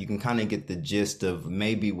narrative that you can kind of get the gist of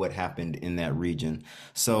maybe what happened in that region.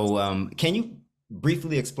 So can you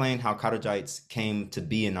briefly explain how Kharijites came to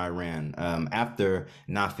be in Iran after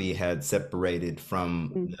Nafi had separated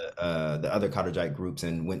from the other Kharijite groups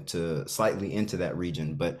and went slightly into that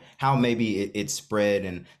region, but how maybe it spread,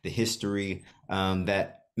 and the history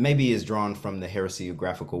that maybe is drawn from the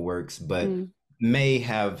heresiographical works, but may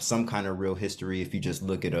have some kind of real history if you just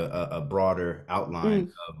look at a broader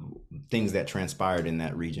outline of things that transpired in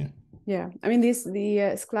that region. Yeah, I mean, the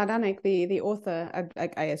Skladenik, the author,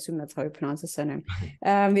 I assume that's how you pronounce his surname,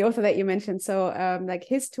 the author that you mentioned. So,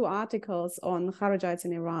 his two articles on Kharijites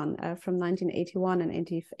in Iran from 1981 and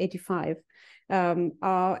 1985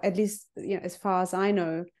 are, at least as far as I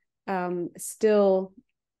know, still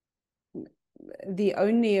the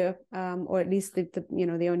only, or at least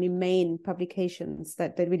the only main publications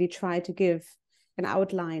that really try to give an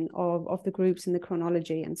outline of the groups and the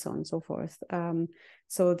chronology and so on and so forth.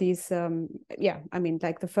 So these, I mean,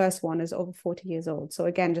 like the first one is over 40 years old. So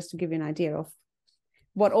again, just to give you an idea of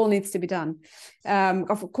what all needs to be done.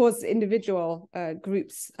 Of course, individual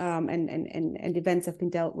groups and events have been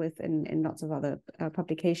dealt with in lots of other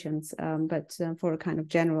publications, but for a kind of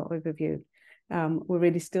general overview, we're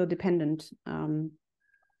really still dependent on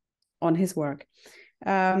his work.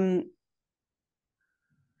 In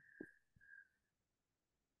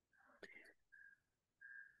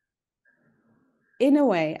a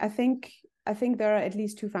way, I think there are at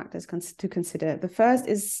least two factors to consider. The first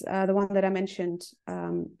is the one that I mentioned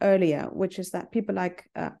earlier, which is that people like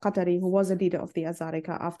Qatari, who was a leader of the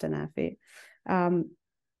Azarika after Nafi,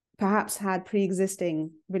 perhaps had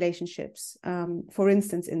pre-existing relationships, for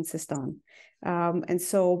instance, in Sistan. And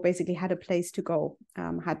so basically had a place to go,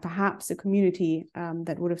 had perhaps a community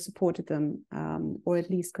that would have supported them, or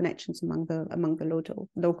at least connections among the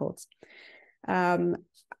locals.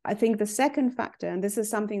 I think the second factor, and this is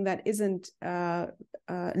something that isn't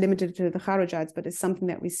limited to the Kharijites, but is something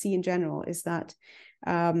that we see in general, is that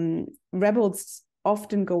rebels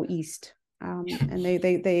often go east. And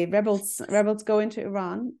rebels go into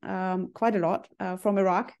Iran quite a lot, from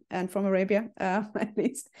Iraq and from Arabia, at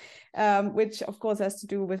least, which of course has to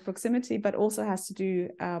do with proximity, but also has to do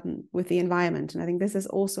with the environment. And I think this is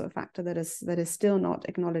also a factor that is still not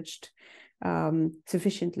acknowledged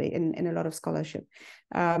sufficiently in a lot of scholarship.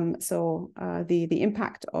 So the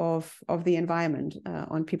impact of the environment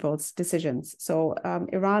on people's decisions. So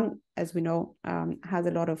Iran, as we know, has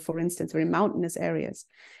a lot of, for instance, very mountainous areas.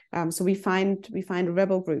 So we find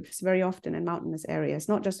rebel groups very often in mountainous areas,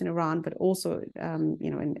 not just in Iran, but also in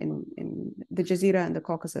the Jazeera and the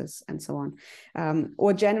Caucasus and so on,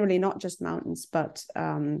 or generally not just mountains, but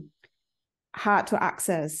hard to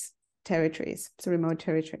access territories, so remote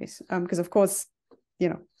territories, because of course,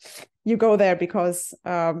 you go there because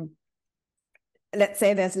let's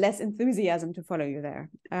say there's less enthusiasm to follow you there,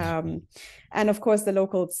 and of course the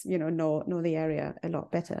locals know the area a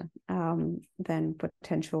lot better than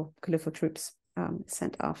potential caliphal troops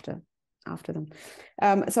sent after them.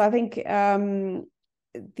 So I think the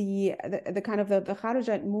kind of the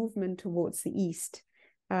Kharijite movement towards the east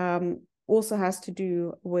also has to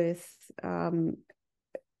do with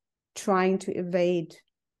trying to evade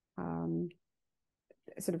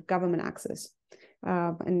sort of government access,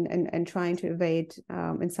 and trying to evade,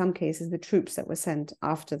 in some cases, the troops that were sent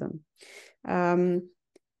after them.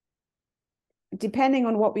 Depending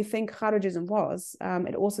on what we think Kharijism was,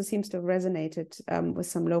 it also seems to have resonated with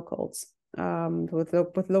some locals,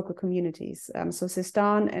 with local communities. So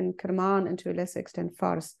Sistan and Kerman, and to a lesser extent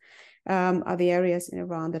Fars, are the areas in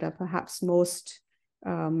Iran that are perhaps most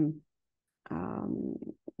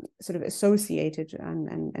sort of associated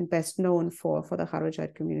and best known for the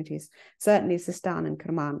Kharijite communities. Certainly Sistan and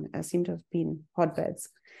Kerman seem to have been hotbeds.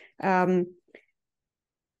 But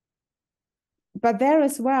there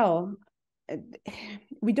as well,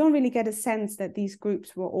 we don't really get a sense that these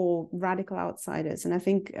groups were all radical outsiders. And I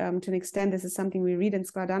think to an extent, this is something we read in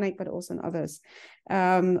Skladanic, but also in others,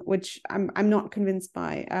 which I'm not convinced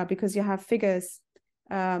by, because you have figures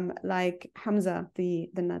like Hamza, the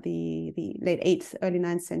late 8th, early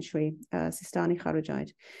 9th century Sistani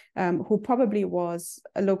Kharijite, who probably was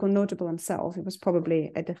a local notable himself. He was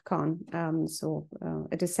probably a Dehqan, so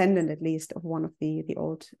a descendant at least of one of the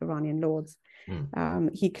old Iranian lords.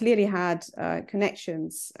 He clearly had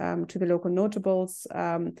connections to the local notables.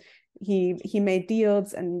 He made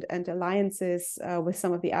deals and alliances with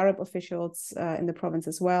some of the Arab officials in the province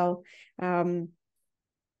as well.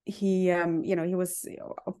 He was,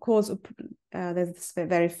 of course, there's this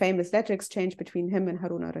very famous letter exchange between him and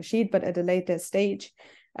Harun al-Rashid, but at a later stage,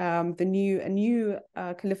 a new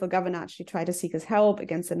caliphal governor actually tried to seek his help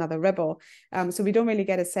against another rebel. So we don't really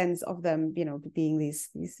get a sense of them, being these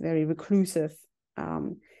very reclusive,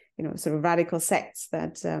 sort of radical sects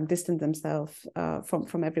that distance themselves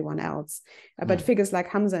from everyone else. But figures like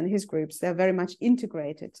Hamza and his groups, they're very much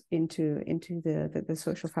integrated into the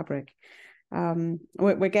social fabric.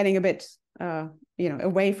 We're getting a bit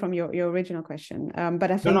away from your original question,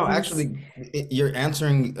 but I think actually you're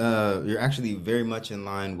answering, you're actually very much in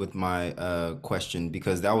line with my question,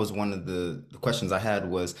 because that was one of the questions I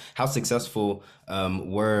had, was how successful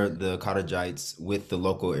were the Kharijites with the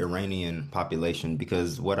local Iranian population?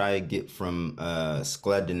 Because what I get from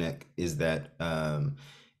Skladanic is that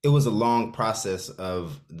it was a long process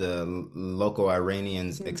of the local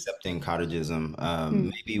Iranians accepting Kharijism.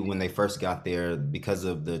 Maybe when they first got there, because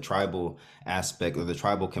of the tribal aspect or the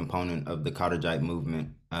tribal component of the Kharijite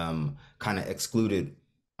movement, kind of excluded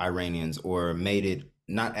Iranians or made it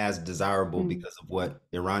not as desirable because of what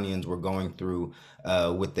Iranians were going through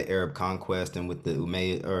with the Arab conquest and with the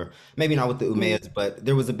Umayyad, or maybe not with the Umayyads, but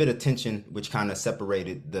there was a bit of tension which kind of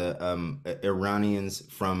separated the Iranians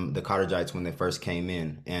from the Kharijites when they first came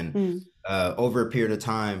in. And over a period of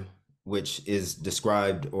time, which is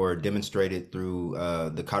described or demonstrated through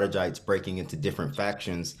the Kharijites breaking into different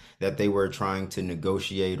factions, that they were trying to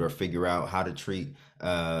negotiate or figure out how to treat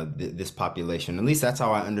this population. At least that's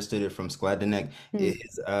how I understood it from Skladdenek.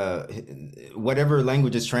 Is whatever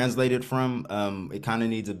language is translated from, it kind of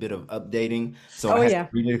needs a bit of updating. So I Oh had to yeah.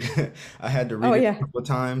 read it. I had to Oh read it a yeah. couple of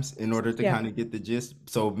times in order to Yeah. kind of get the gist.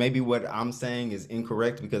 So maybe what I'm saying is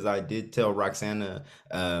incorrect because I did tell Roxana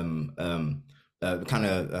kind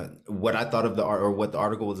of what I thought of the art or what the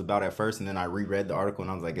article was about at first, and then I reread the article and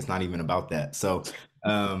I was like, it's not even about that. So,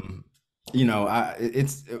 um,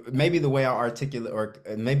 it's maybe the way I articulate, or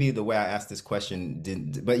maybe the way I asked this question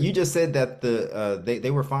didn't. But you just said that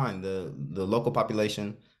they were fine. The local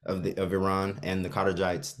population of Iran and the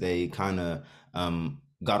Kharijites, they kind of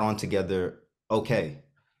got on together. Okay.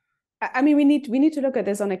 I mean, we need to look at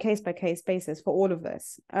this on a case by case basis for all of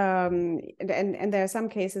this, and there are some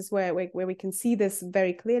cases where we can see this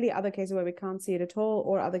very clearly, other cases where we can't see it at all,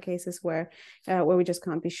 or other cases where we just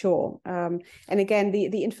can't be sure. And again,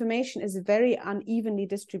 the information is very unevenly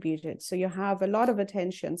distributed, so you have a lot of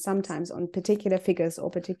attention sometimes on particular figures or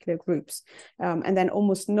particular groups, and then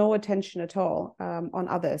almost no attention at all on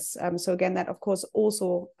others. So again, that of course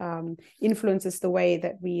also influences the way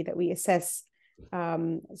that we assess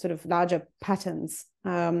sort of larger patterns.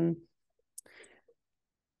 I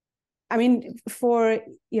mean, for,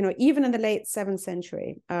 even in the late 7th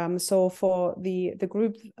century, so for the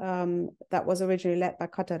group that was originally led by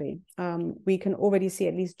Qatari, we can already see,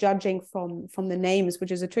 at least judging from the names,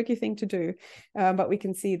 which is a tricky thing to do, but we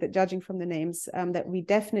can see that judging from the names, that we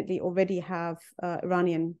definitely already have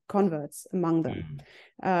Iranian converts among them.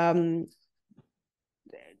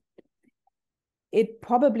 It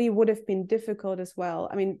probably would have been difficult as well.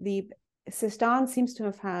 I mean, the Sistan seems to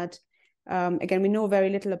have had, again, we know very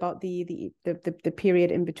little about the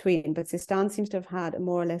period in between, but Sistan seems to have had a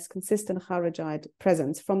more or less consistent Kharijite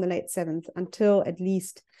presence from the late 7th until at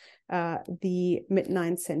least the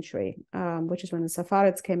mid-9th century, which is when the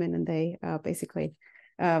Saffarids came in and they basically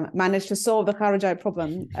managed to solve the Kharijite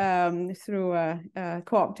problem through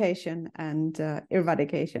co-optation and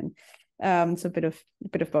eradication. So a bit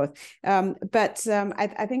of both. But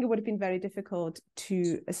I think it would have been very difficult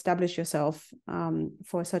to establish yourself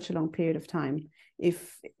for such a long period of time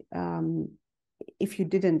if you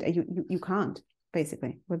didn't, you can't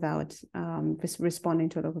basically without responding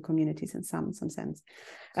to local communities in some sense.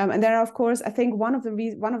 And there are, of course, I think one of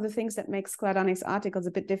the things that makes Skladdanek's articles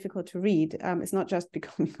a bit difficult to read is not just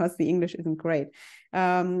because the English isn't great.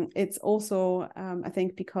 It's also I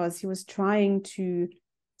think because he was trying to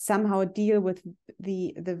somehow deal with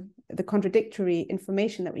the contradictory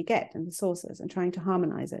information that we get in the sources and trying to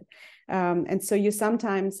harmonize it. And so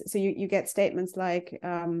you get statements like,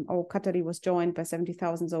 Qatari was joined by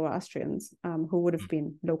 70,000 Zoroastrians who would have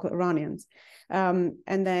been local Iranians. And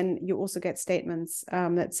then you also get statements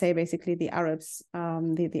that say basically the Arabs,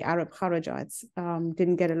 the Arab Kharijites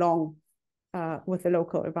didn't get along with the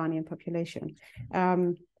local Iranian population.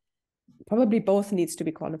 Probably both needs to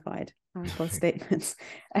be qualified, both statements.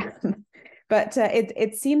 But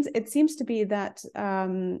it seems to be that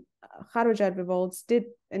Kharijite revolts did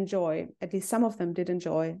enjoy, at least some of them did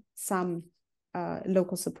enjoy, some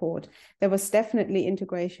local support. There was definitely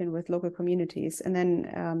integration with local communities. And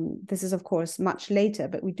then this is, of course, much later,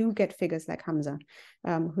 but we do get figures like Hamza,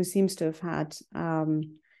 who seems to have had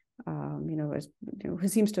who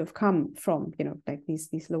seems to have come from, like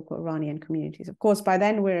these local Iranian communities. Of course, by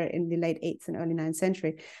then we're in the late 8th and early 9th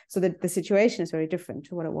century, so that the situation is very different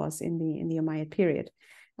to what it was in the Umayyad period.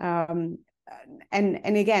 And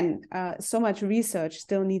again, so much research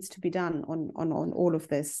still needs to be done on all of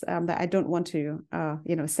this that I don't want to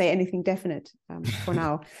say anything definite for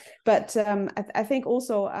now. But I think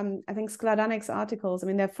also I think Skladdanek's articles, I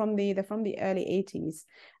mean, they're from the early 80s.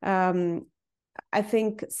 I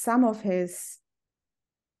think some of his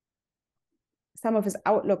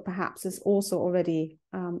outlook perhaps is also already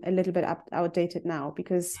a little bit outdated now,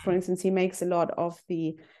 because, for instance, he makes a lot of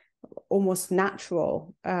the almost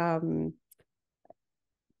natural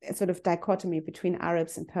sort of dichotomy between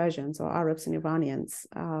Arabs and Persians, or Arabs and Iranians.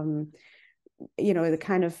 The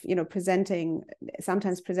kind of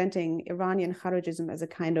sometimes presenting Iranian Kharijism as a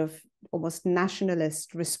kind of almost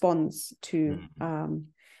nationalist response to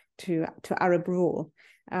Arab rule,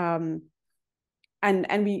 and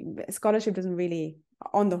scholarship doesn't really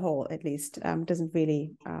on the whole at least, doesn't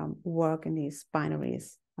really work in these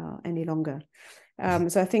binaries any longer.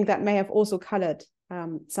 So I think that may have also colored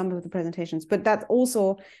some of the presentations, but that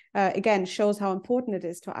also again shows how important it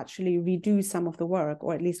is to actually redo some of the work,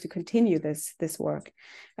 or at least to continue this work.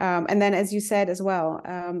 And then, as you said as well,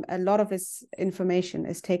 a lot of this information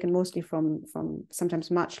is taken mostly from sometimes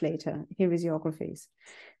much later heresiographies,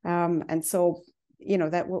 and so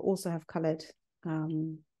that will also have colored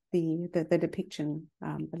the depiction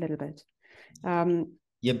a little bit.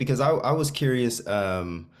 Yeah, because I was curious,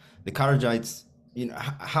 the Kharijites,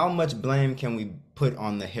 how much blame can we put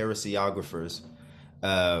on the heresiographers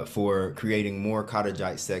for creating more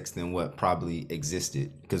Kharijite sects than what probably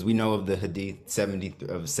existed? Because we know of the Hadith 70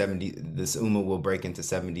 of 70, this Ummah will break into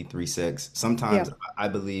 73 sects. Sometimes Yeah. I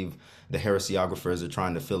believe the heresiographers are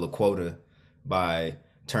trying to fill a quota by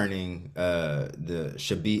turning the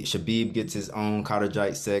Shabib gets his own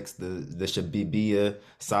Kharijite sects, the Shabibiyya,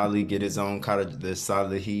 Salih get his own the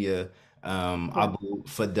Salihiyya, Yeah. Abu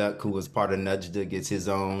Fadak, who was part of Najda, gets his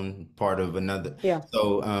own part of another. Yeah.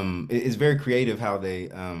 So it's very creative how they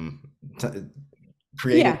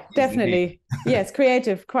created Yeah, these names. definitely. Yes,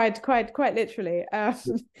 creative, quite literally.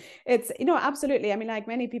 It's, absolutely. I mean, like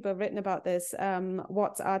many people have written about this.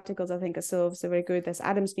 Watts articles, I think, are so very good. There's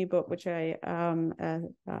Adam's new book, which I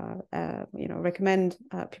recommend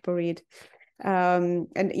people read. And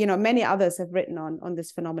many others have written on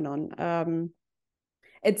this phenomenon.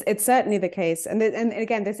 It's certainly the case, and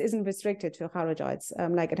again, this isn't restricted to Kharijites,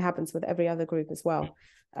 like it happens with every other group as well.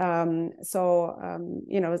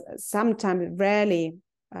 Sometimes, rarely,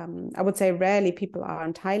 I would say rarely, people are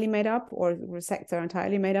entirely made up, or sects are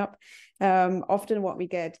entirely made up. Often what we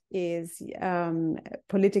get is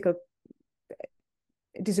political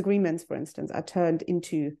disagreements, for instance, are turned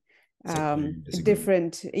into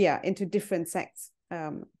different sects,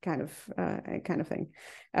 kind of thing.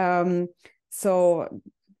 So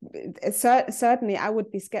certainly I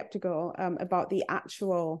would be skeptical about the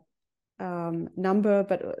actual number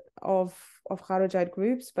of Kharijite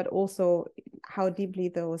groups, but also how deeply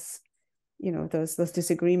those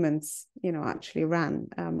disagreements actually ran,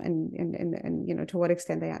 and to what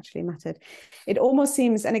extent they actually mattered. It almost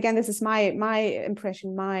seems, and again, this is my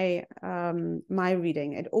impression, my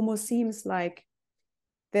reading, it almost seems like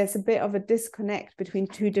there's a bit of a disconnect between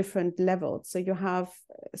two different levels. So you have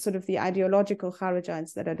sort of the ideological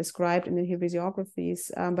Kharijites that are described in the heresiographies,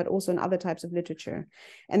 but also in other types of literature.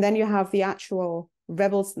 And then you have the actual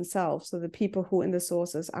rebels themselves, so the people who in the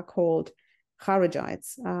sources are called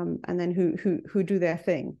Kharijites, and then who do their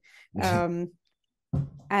thing. And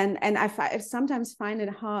I sometimes find it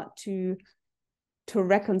hard to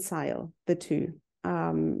reconcile the two.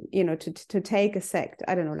 To take a sect,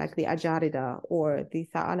 I don't know, like the Ajarida or the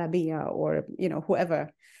Tha'alabiyya or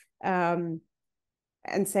whoever, and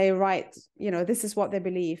say, right, this is what they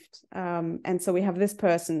believed, and so we have this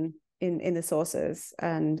person in the sources,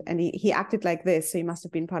 and he acted like this, so he must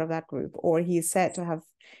have been part of that group, or he is said to have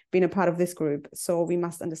been a part of this group, so we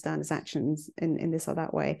must understand his actions in this or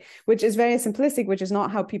that way, which is very simplistic, which is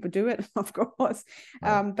not how people do it, of course.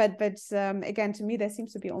 Right. But again, to me, there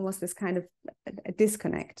seems to be almost this kind of a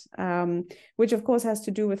disconnect, which of course has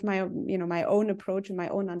to do with my my own approach and my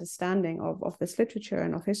own understanding of this literature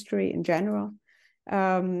and of history in general.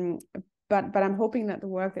 But I'm hoping that the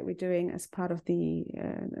work that we're doing as part of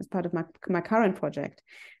my current project,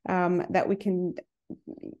 that we can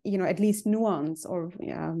at least nuance, or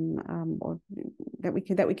that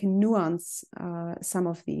we can nuance some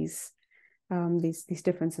of these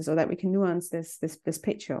differences, or that we can nuance this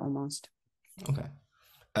picture almost. Okay.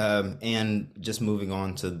 And just moving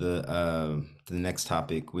on to the next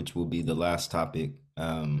topic, which will be the last topic.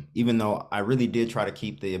 Even though I really did try to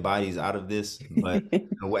keep the Abbādis out of this, but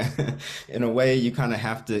in a way, you kind of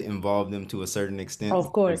have to involve them to a certain extent.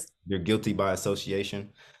 Of course, they're guilty by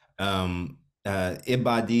association.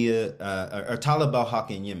 Ibadiyya, or Talib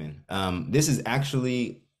al-Haq in Yemen. This is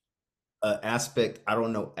actually an aspect I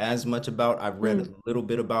don't know as much about. I've read a little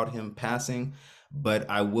bit about him passing, but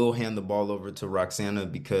I will hand the ball over to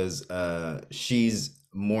Roxanna because she's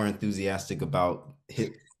more enthusiastic about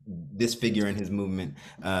this figure in his movement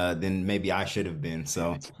than maybe I should have been.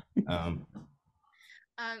 So,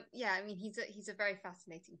 yeah, I mean, he's a very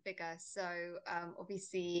fascinating figure. So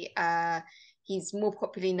obviously, he's more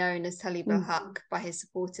popularly known as Talib al-Haq by his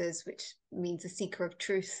supporters, which means a seeker of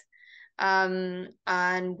truth, and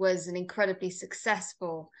was an incredibly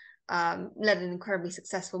successful. Led an incredibly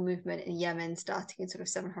successful movement in Yemen starting in sort of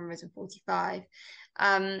 745.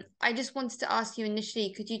 I just wanted to ask you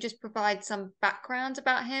initially, could you just provide some background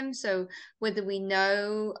about him? So whether we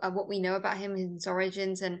know what we know about him, his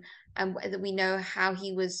origins, and whether we know how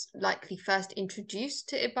he was likely first introduced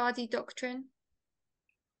to Ibadi doctrine?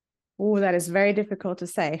 Oh, that is very difficult to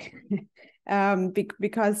say.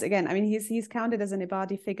 Because again, I mean, he's counted as an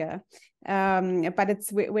Ibadi figure, but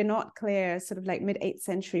we're not clear, sort of like mid-8th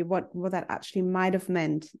century, what that actually might have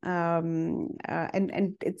meant.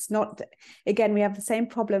 And it's not, again, we have the same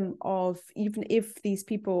problem of, even if these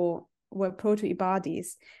people were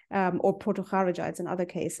proto-Ibadis or proto-Kharijites in other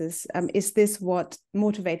cases, is this what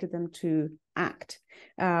motivated them to act?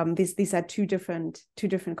 These are two different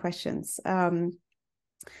questions.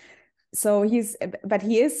 So he is at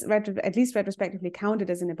least retrospectively counted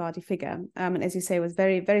as an Ibadi figure, and as you say, was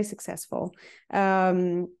very, very successful.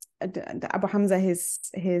 Abu Hamza,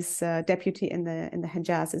 his deputy in the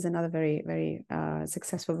Hejaz, is another very, very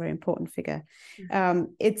successful, very important figure.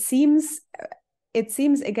 It seems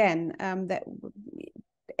again that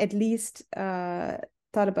at least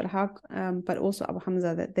Talib al-Haq, but also Abu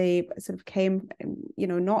Hamza, that they sort of came,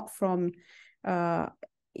 not from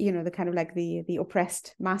the kind of like the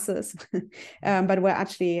oppressed masses, but were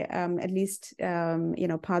actually at least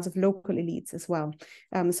parts of local elites as well.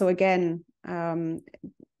 So again,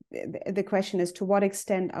 the question is, to what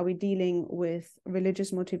extent are we dealing with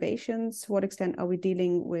religious motivations? To what extent are we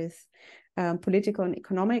dealing with political and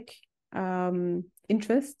economic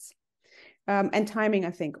interests? And timing,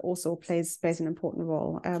 I think, also plays an important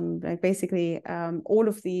role. Like basically, all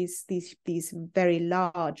of these very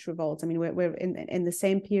large revolts. I mean, we're in the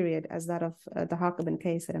same period as that of the Haqqabin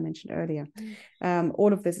case that I mentioned earlier.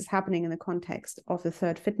 All of this is happening in the context of the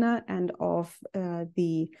third fitna and of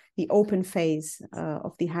the open phase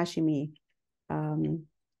of the Hashimi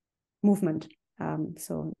movement.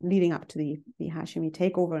 So leading up to the Hashimi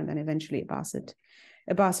takeover and then eventually Abbasid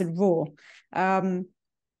rule.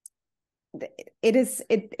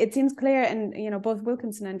 It seems clear, and both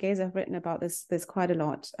Wilkinson and Gazer have written about this quite a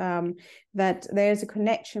lot, that there's a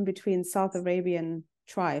connection between South Arabian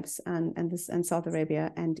tribes and South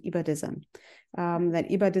Arabia and Ibadism. That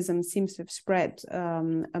Ibadism seems to have spread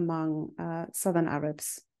among southern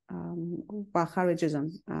Arabs, while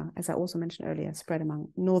Kharijism, as I also mentioned earlier, spread among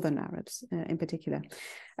northern Arabs in particular.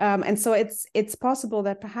 And so it's possible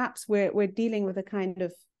that perhaps we're dealing with a kind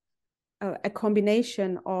of a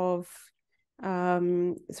combination of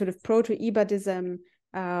sort of proto-Ibadism,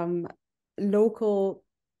 local,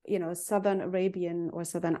 Southern Arabian or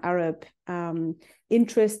Southern Arab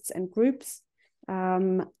interests and groups,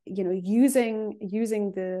 using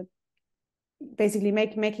the basically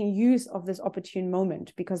making use of this opportune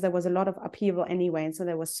moment, because there was a lot of upheaval anyway, and so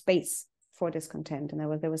there was space for discontent, and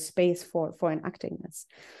there was space for enacting this.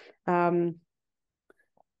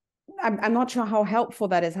 I'm not sure how helpful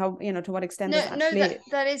that is. How, to what extent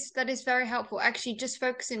that is very helpful. Actually, just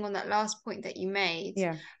focusing on that last point that you made.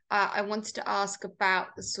 Yeah. I wanted to ask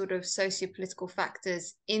about the sort of socio-political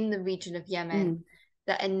factors in the region of Yemen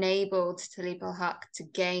that enabled Talib al-Haq to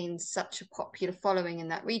gain such a popular following in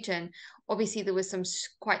that region. Obviously, there was some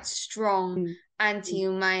quite strong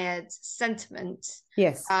anti-Umayyad sentiment.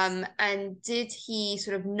 Yes. And did he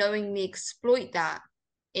sort of knowingly exploit that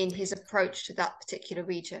in his approach to that particular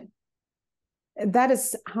region? That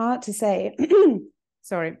is hard to say.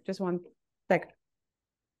 Sorry, just one sec.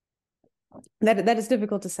 That is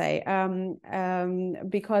difficult to say,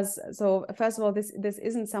 because, so first of all, this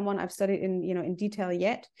isn't someone I've studied in detail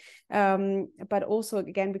yet, but also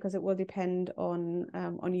again because it will depend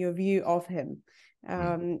on your view of him.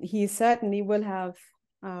 He certainly will have.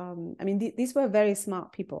 I mean, these were very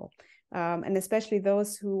smart people. And especially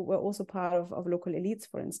those who were also part of local elites,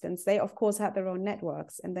 for instance, they of course had their own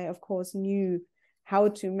networks, and they of course knew how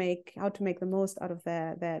to make the most out of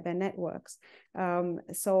their networks.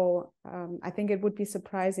 So I think it would be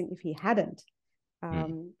surprising if he hadn't,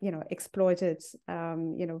 exploited,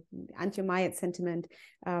 anti-Umayyad sentiment,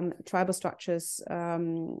 tribal structures,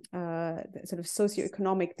 sort of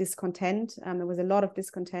socioeconomic discontent. There was a lot of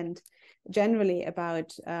discontent generally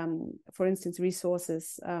about, for instance,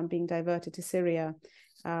 resources being diverted to Syria.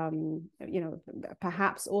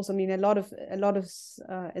 Perhaps also, I mean, a lot of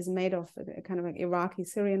is made of a kind of like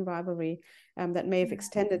Iraqi-Syrian rivalry that may have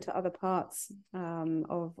extended to other parts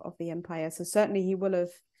of the empire. So certainly he will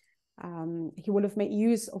have made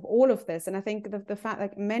use of all of this. And I think the fact,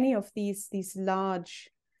 like many of these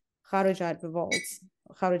large Kharijite revolts,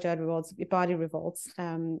 Ibadi revolts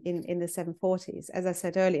in the 740s, as I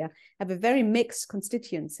said earlier, have a very mixed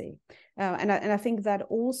constituency. And I think that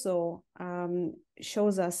also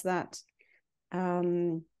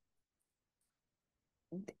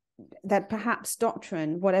that perhaps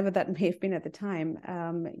doctrine, whatever that may have been at the time,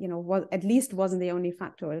 at least wasn't the only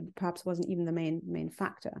factor, or perhaps wasn't even the main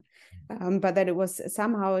factor, but that it was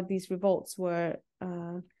somehow these revolts were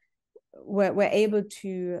able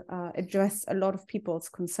to address a lot of people's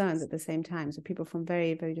concerns at the same time. So people from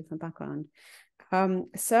very, very different backgrounds.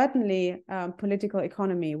 Certainly, political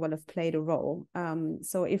economy will have played a role.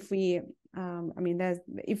 So if we,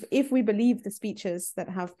 if we believe the speeches that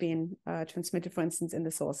have been transmitted, for instance, in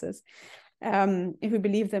the sources, if we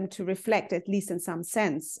believe them to reflect, at least in some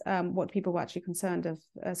sense, what people were actually concerned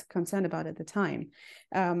about at the time,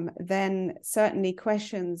 then certainly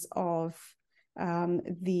questions of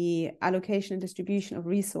the allocation and distribution of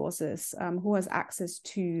resources, who has access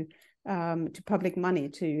to public money,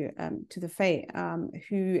 to the faith,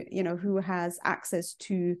 who has access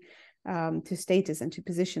to status and to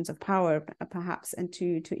positions of power, perhaps, and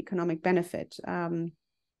to economic benefit,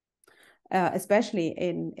 especially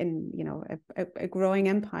in a growing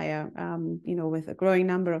empire, with a growing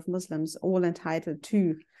number of Muslims all entitled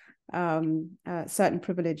to certain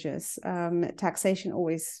privileges. Taxation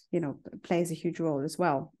always, plays a huge role as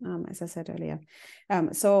well, as I said earlier.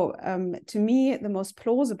 So to me, the most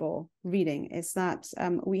plausible reading is that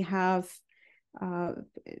we have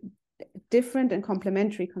different and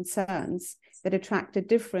complementary concerns that attracted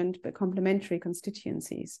different but complementary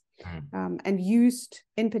constituencies, and used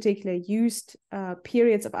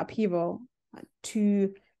periods of upheaval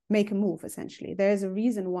to make a move. Essentially, there is a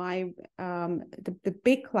reason why the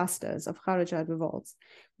big clusters of Kharijite revolts,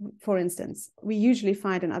 for instance, we usually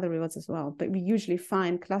find in other revolts as well, but we usually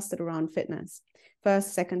find clustered around fitness,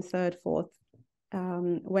 first, second, third, fourth.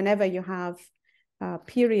 Whenever you have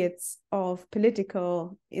periods of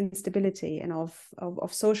political instability and of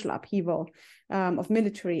social upheaval, of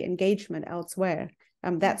military engagement elsewhere,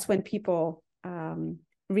 that's when people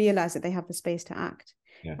realize that they have the space to act.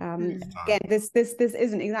 Yeah. Again, this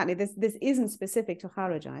isn't exactly this isn't specific to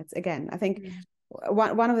Kharijites. Again, I think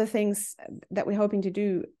one of the things that we're hoping to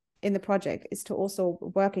do in the project is to also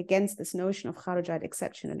work against this notion of Kharijite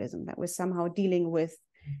exceptionalism, that we're somehow dealing with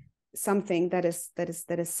something that is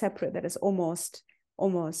separate, that is almost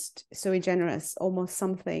sui generis, almost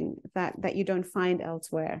something that you don't find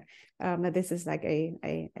elsewhere. That this is like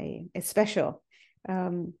a special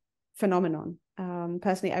phenomenon.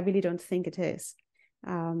 Personally, I really don't think it is.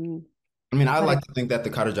 I like to think that the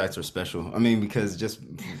Kharijites are special. Because just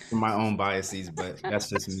from my own biases, but that's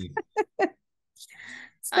just me.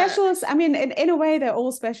 Specials, in a way, they're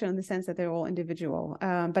all special in the sense that they're all individual.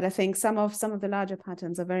 But I think some of the larger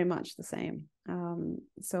patterns are very much the same.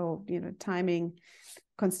 So timing,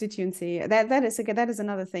 constituency. That is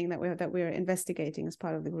another thing that we're investigating as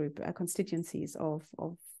part of the group. Constituencies of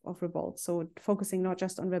revolt. So focusing not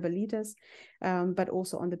just on rebel leaders, but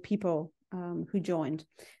also on the people who joined,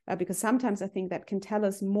 because sometimes I think that can tell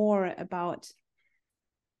us more about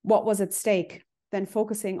what was at stake than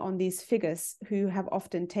focusing on these figures who have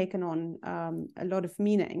often taken on a lot of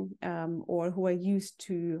meaning, or who are used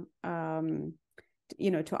to argue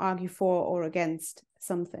for or against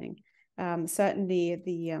something. Certainly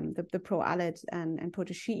the pro-Alid and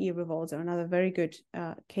pro-Shi'i revolts are another very good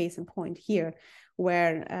case in point here,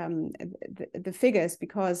 where the figures,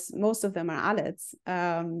 because most of them are Alids,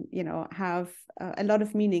 have a lot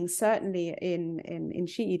of meaning, certainly in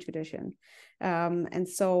Shi'i tradition, and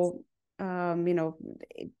so have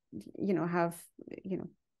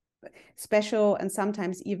special and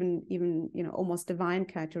sometimes even almost divine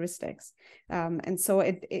characteristics, and so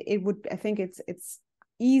it would, I think it's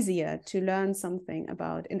easier to learn something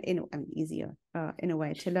about easier in a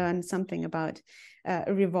way to learn something about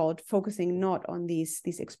a revolt, focusing not on these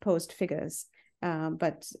exposed figures,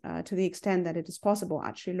 but to the extent that it is possible,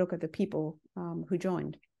 actually look at the people who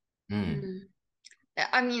joined.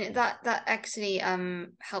 That actually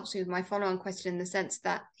helps me with my follow-on question, in the sense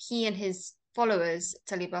that he and his followers,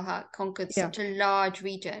 Taliban, conquered such a large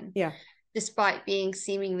region, despite being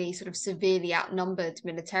seemingly sort of severely outnumbered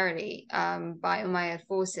militarily by Umayyad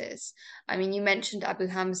forces. You mentioned Abu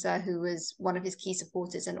Hamza, who was one of his key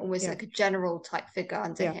supporters and almost like a general type figure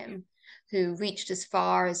under him, who reached as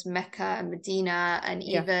far as Mecca and Medina, and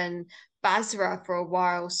even Basra for a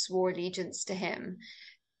while swore allegiance to him.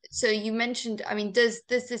 So you mentioned, does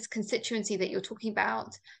this constituency that you're talking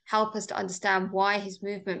about help us to understand why his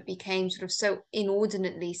movement became sort of so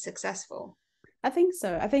inordinately successful? I think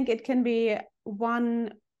so. I think it can be one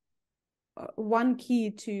key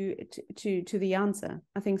to the answer.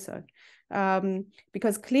 I think so,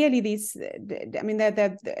 because clearly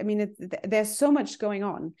there's so much going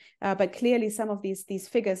on, but clearly some of these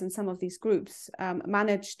figures and some of these groups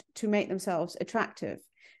managed to make themselves attractive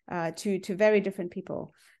to very different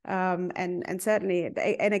people. And certainly,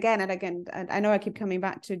 and again, and I know I keep coming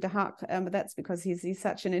back to Dahak, but that's because he's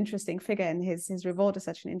such an interesting figure, and his revolt is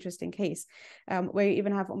such an interesting case, where you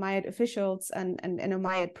even have Umayyad officials and an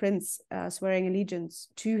Umayyad prince swearing allegiance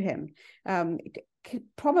to him.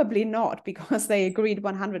 Probably not because they agreed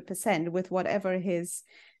 100% with whatever his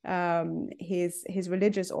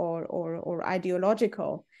religious or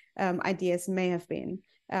ideological ideas may have been.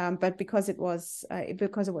 But because it was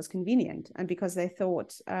convenient, and because they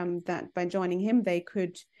thought that by joining him they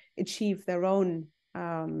could achieve their own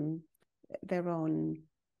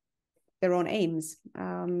aims.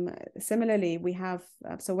 Similarly, we have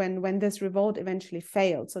so when this revolt eventually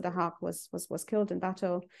failed, so Dahak was killed in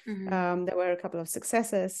battle. There were a couple of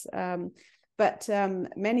successes, but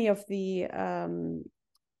many of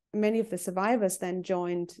the survivors then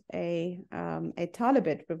joined a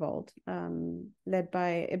Talibid revolt led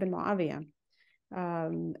by Ibn Muawiyah.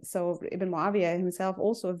 So Ibn Muawiyah himself,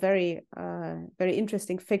 also a very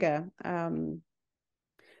interesting figure,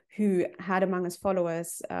 who had among his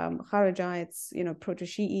followers Kharijites,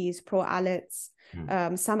 proto-Shi'is, pro-Alites,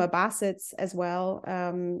 some Abbāsids as well,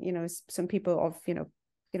 some people of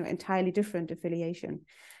entirely different affiliation.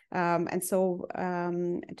 And so,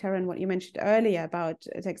 Terron, what you mentioned earlier about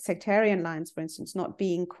sectarian lines, for instance, not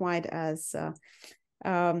being quite as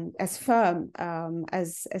firm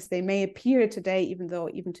as they may appear today, even though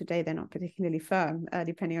even today they're not particularly firm,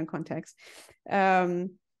 depending on context. In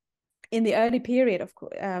the early period, of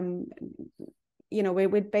course,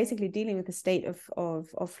 we're basically dealing with a state of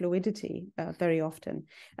fluidity very often,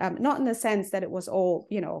 not in the sense that it was all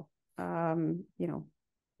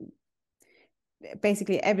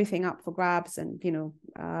basically everything up for grabs, and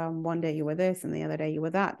one day you were this and the other day you were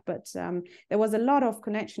that, but there was a lot of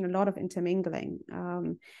connection, a lot of intermingling,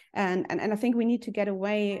 and I think we need to get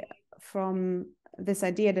away from this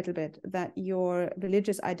idea a little bit that your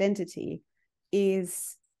religious identity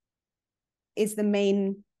is the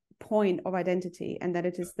main point of identity, and that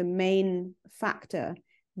it is the main factor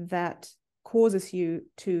that causes you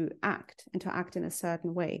to act in a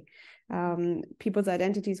certain way. People's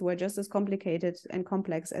identities were just as complicated and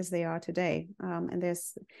complex as they are today, and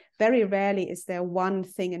there's very rarely is there one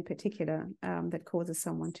thing in particular that causes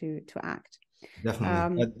someone to act.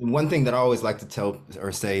 Definitely. One thing that I always like to tell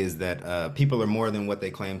or say is that people are more than what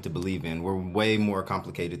they claim to believe in. We're way more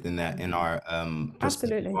complicated than that in our perspective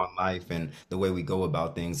Absolutely. on life and the way we go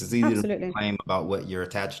about things. It's easy to Absolutely. claim about what you're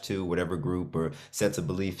attached to, whatever group or sets of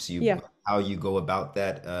beliefs Yeah. how you go about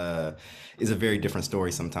that is a very different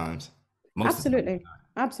story sometimes. Most of the time.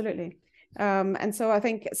 Absolutely. And so I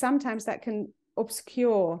think sometimes that can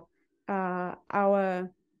obscure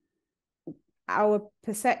our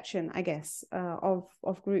perception, I guess,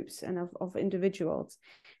 of groups and of individuals.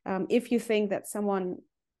 If you think that someone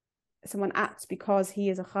acts because he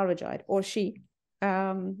is a Kharijite or she,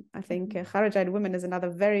 I think Kharijite women is another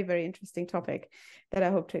very, very interesting topic that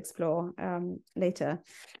I hope to explore later.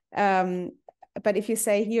 But if you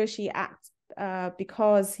say he or she acts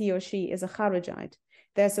because he or she is a Kharijite,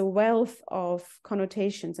 there's a wealth of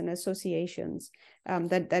connotations and associations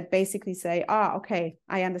that basically say, okay,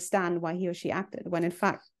 I understand why he or she acted, when in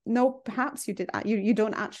fact, no, perhaps you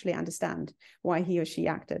don't actually understand why he or she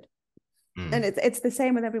acted. And it's the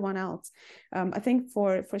same with everyone else. I think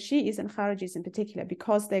for Shi'is and Kharijites in particular,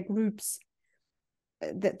 because their groups,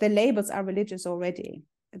 the labels are religious already,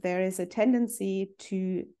 there is a tendency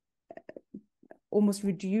to almost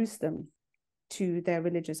reduce them to their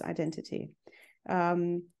religious identity.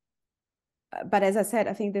 But as I said,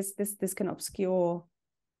 I think this can obscure,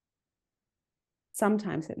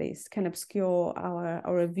 sometimes at least, can obscure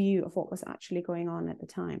our view of what was actually going on at the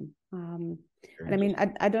time. And I mean,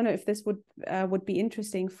 I don't know if this would be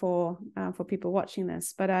interesting for people watching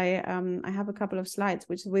this, but I have a couple of slides,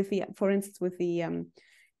 which with for instance, with the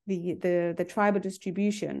tribal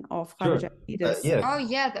distribution of Kharija leaders. Yes. Oh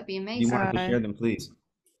yeah, that'd be amazing. You want to share them, please?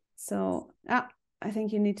 So I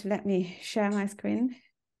think you need to let me share my screen.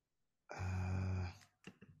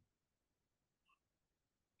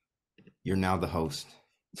 You're now the host.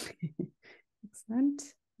 Excellent.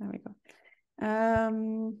 There we go.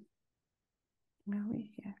 Where are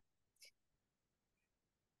we here?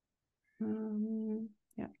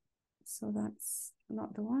 Yeah. So that's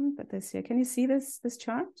not the one, but this here. Can you see this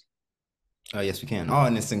chart? Yes, we can. Oh,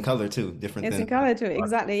 and it's in color too. Different. It's in color too.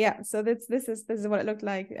 Exactly. Yeah. So this is what it looked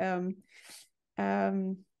like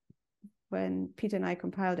when Peter and I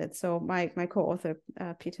compiled it. So my co-author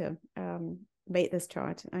Peter made this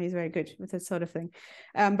chart. He's very good with this sort of thing.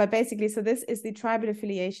 But basically, so this is the tribal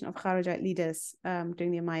affiliation of Kharijite leaders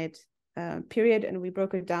during the Umayyad period, and we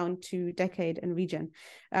broke it down to decade and region.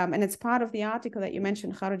 And it's part of the article that you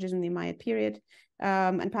mentioned, Kharijites in the Umayyad period.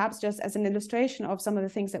 And perhaps just as an illustration of some of the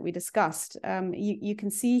things that we discussed, you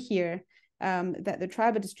can see here that the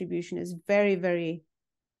tribal distribution is very, very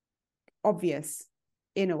obvious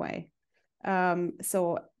in a way.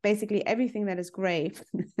 So basically everything that is gray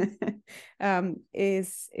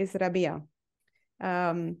is Rabia,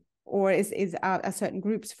 or are certain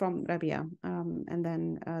groups from Rabia, and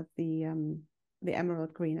then the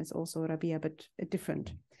emerald green is also Rabia, but a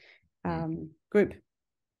different group.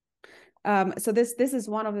 So this is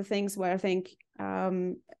one of the things where I think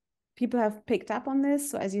people have picked up on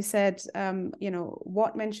this. So as you said,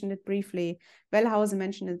 Watt mentioned it briefly, Wellhausen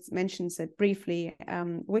mentions it briefly,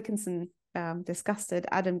 Wilkinson discussed it,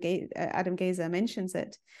 Adam Gazer mentions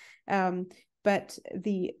it, but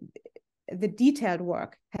the detailed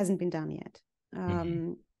work hasn't been done yet.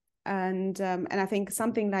 And I think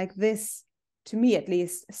something like this, to me at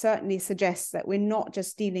least, certainly suggests that we're not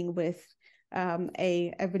just dealing with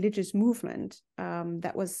a religious movement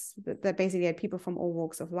that basically had people from all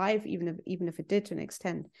walks of life, even if it did to an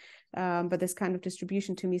extent. But this kind of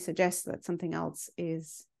distribution to me suggests that something else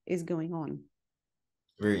is going on.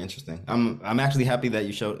 Very interesting. I'm actually happy that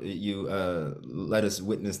you let us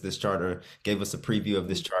witness this chart, or gave us a preview of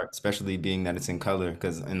this chart, especially being that it's in color,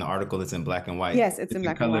 because in the article it's in black and white. Yes, it's in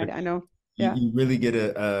black and white. I know. Yeah. You really get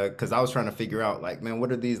because I was trying to figure out, like, man,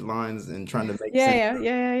 what are these lines, and trying to make sense.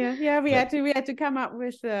 Yeah. We had to come up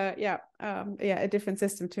with a different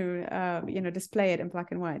system to display it in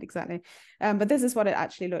black and white, exactly. But this is what it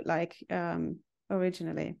actually looked like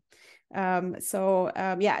originally.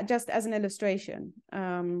 Just as an illustration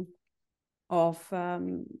of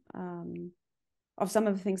some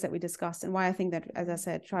of the things that we discussed, and why I think that, as I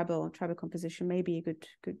said, tribal composition may be a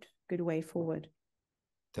good way forward.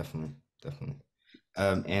 Definitely.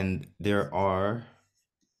 And there are,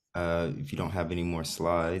 if you don't have any more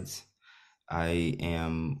slides, I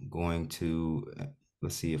am going to,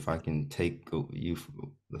 let's see if I can take you,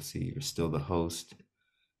 let's see, you're still the host,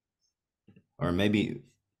 or maybe,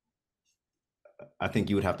 I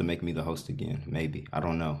think you would have to make me the host again, maybe, I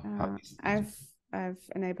don't know. I've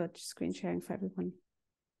enabled screen sharing for everyone.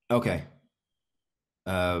 Okay.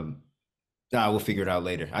 We'll figure it out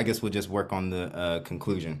later. I guess we'll just work on the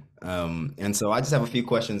conclusion. And so I just have a few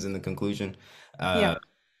questions in the conclusion,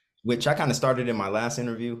 which I kind of started in my last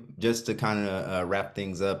interview, just to kind of wrap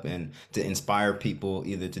things up and to inspire people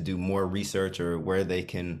either to do more research, or where they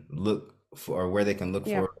can look for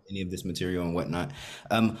any of this material and whatnot.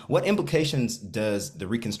 What implications does the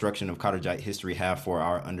reconstruction of Kharijite history have for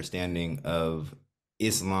our understanding of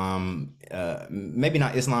Islam, maybe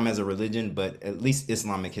not Islam as a religion, but at least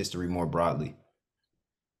Islamic history more broadly?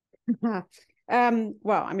 Well,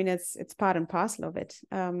 I mean, it's part and parcel of it,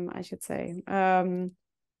 I should say.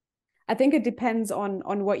 I think it depends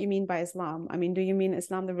on what you mean by Islam. I mean, do you mean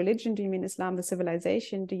Islam the religion? Do you mean Islam the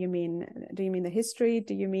civilization? Do you mean the history?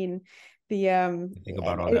 Do you mean the think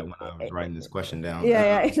about all that when I was writing this question down.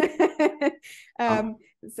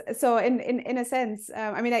 So in a sense,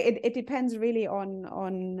 I mean, it depends really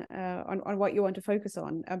on what you want to focus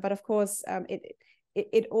on. But of course,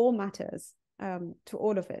 it all matters to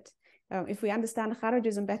all of it. If we understand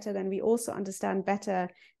Kharijism better, then we also understand better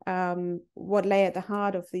what lay at the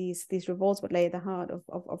heart of these revolts, what lay at the heart of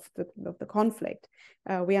the conflict.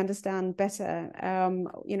 We understand better,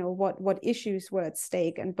 what issues were at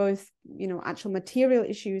stake, and both, actual material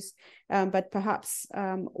issues, but perhaps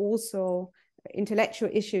also intellectual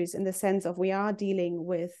issues, in the sense of we are dealing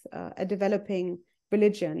with a developing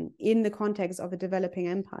religion in the context of a developing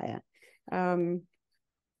empire.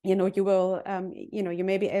 You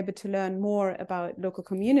may be able to learn more about local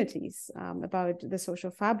communities, about the social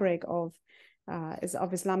fabric of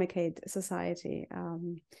Islamic society.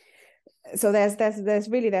 So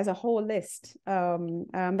there's a whole list,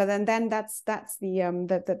 but then that's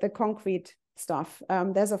the concrete stuff.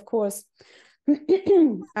 There's, of course,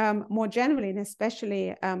 more generally, and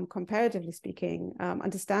especially comparatively speaking,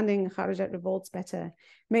 understanding Kharijite revolts better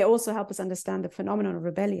may also help us understand the phenomenon of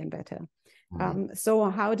rebellion better. So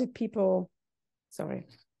how did people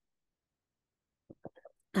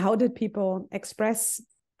express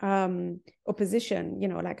opposition?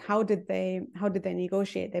 Like how did they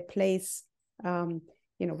negotiate their place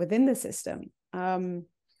within the system? What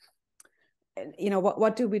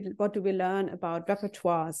do we learn about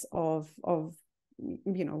repertoires of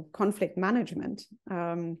conflict management?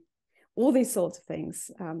 All these sorts of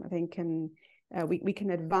things, I think, we can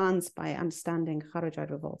advance by understanding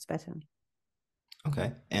Kharijite revolts better.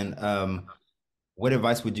 Okay. And what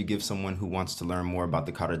advice would you give someone who wants to learn more about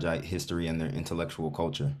the Kharijite history and their intellectual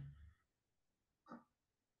culture?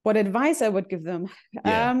 What advice I would give them?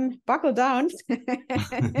 Yeah. Buckle down.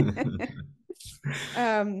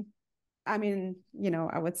 I mean,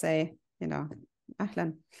 I would say,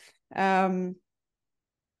 ahlan.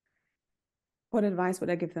 What advice would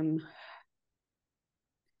I give them?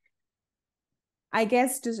 I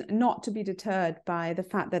guess just not to be deterred by the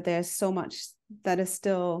fact that there's so much that is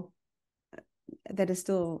still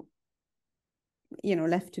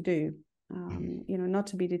left to do. Not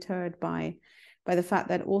to be deterred by the fact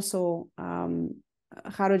that also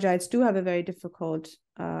Kharijites do have a very difficult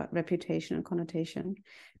reputation and connotation,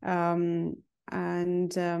 and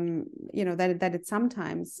that it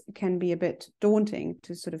sometimes can be a bit daunting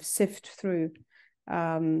to sort of sift through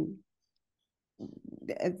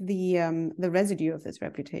the residue of this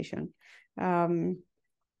reputation.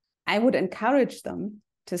 I would encourage them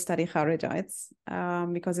to study Kharijites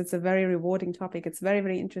because it's a very rewarding topic. It's very,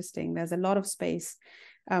 very interesting. There's a lot of space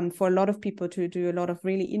for a lot of people to do a lot of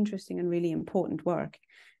really interesting and really important work.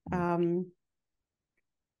 And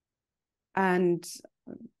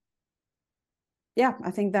yeah,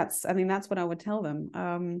 I think that's what I would tell them.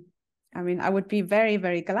 I would be very,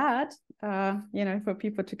 very glad, for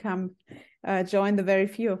people to come join the very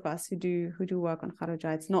few of us who do work on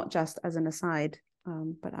Kharijites, not just as an aside,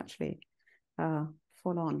 but actually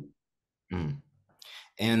full on.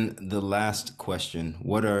 And the last question,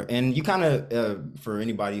 and you kind of, for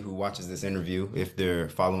anybody who watches this interview, if they're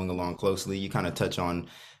following along closely, you kind of touch on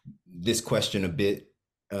this question a bit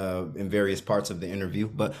in various parts of the interview,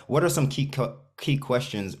 but what are some key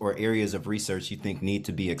questions or areas of research you think need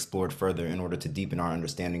to be explored further in order to deepen our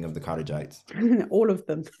understanding of the Kharijites? All of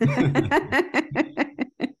them.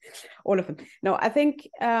 All of them. No, I think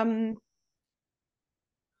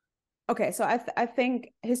okay, so I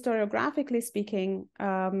think historiographically speaking,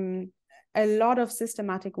 a lot of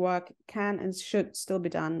systematic work can and should still be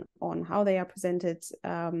done on how they are presented.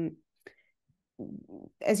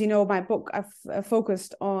 As you know, my book, I've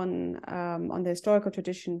focused on the historical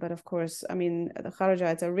tradition, but of course, the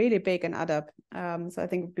Kharijites are really big in Adab. So I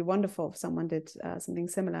think it would be wonderful if someone did something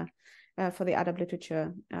similar for the Adab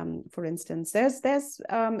literature, for instance. There's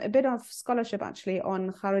a bit of scholarship actually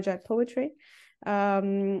on Kharijite poetry.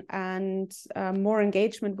 And more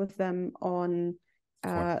engagement with them on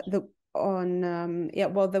the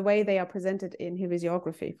way they are presented in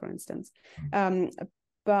heresiography, for instance.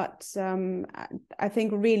 But I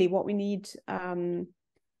think really what we need man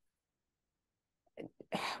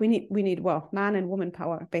and woman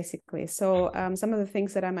power, basically. So some of the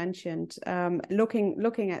things that I mentioned,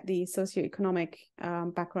 looking at the socioeconomic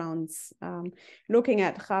backgrounds, looking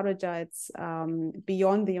at Kharijites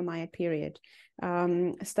beyond the Umayyad period,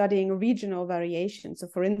 studying regional variation. So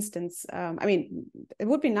for instance, it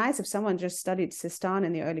would be nice if someone just studied Sistan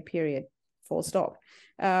in the early period, full stop.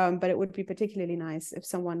 But it would be particularly nice if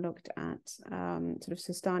someone looked at sort of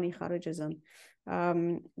Sistani Kharijism,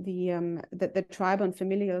 the tribal and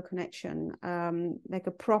familial connection, like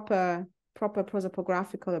a proper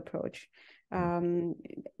prosopographical approach,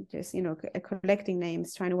 just collecting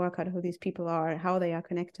names, trying to work out who these people are, how they are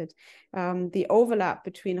connected, the overlap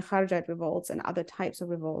between Kharijite revolts and other types of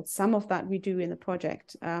revolts. Some of that we do in the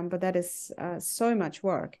project, but that is so much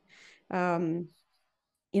work.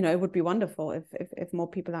 It would be wonderful if more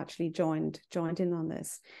people actually joined in on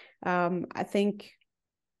this. I think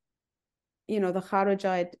the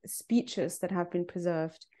Kharijite speeches that have been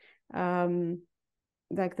preserved,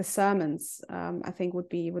 like the sermons, I think would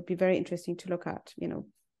be very interesting to look at, in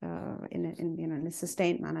a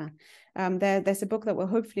sustained manner. There's a book that will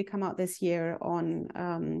hopefully come out this year on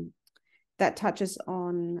that touches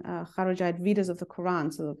on Kharijite readers of the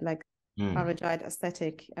Quran, so like Kharijite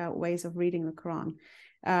aesthetic ways of reading the Quran.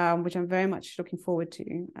 Which I'm very much looking forward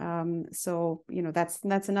to. So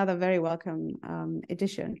that's another very welcome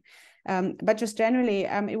addition. But just generally,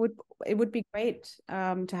 it would be great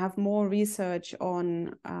to have more research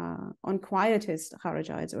on quietist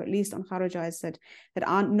Kharijites, or at least on Kharijites that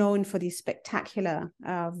aren't known for these spectacular,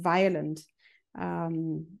 violent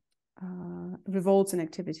revolts and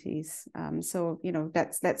activities. So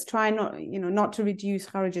let's try not to reduce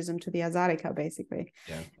Kharijism to the Azarika, basically.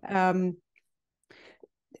 Yeah.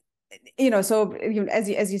 So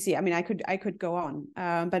as you see, I could go on,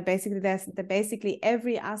 but basically basically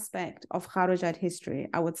every aspect of Kharijite history,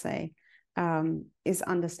 I would say, is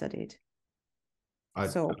understudied. I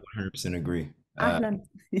 100% agree. And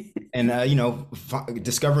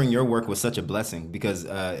discovering your work was such a blessing because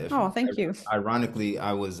thank you. Ironically,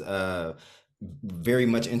 I was very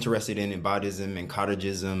much interested in Ibadism and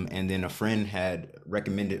Kharijism, and then a friend had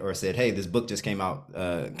recommended or said, "Hey, this book just came out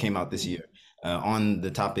this year." on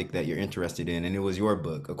the topic that you're interested in, and it was your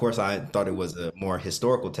book. Of course, I thought it was a more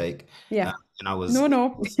historical take, Yeah. and I was No,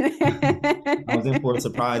 no. I was in for a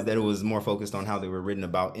surprise that it was more focused on how they were written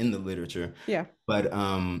about in the literature. Yeah. But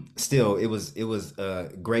still, it was a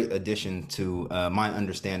great addition to my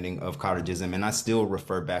understanding of cottagism, and I still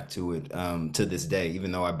refer back to it to this day,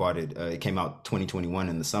 even though I bought it. It came out 2021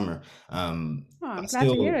 in the summer. Oh, I I'm glad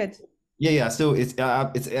to hear still it. yeah, still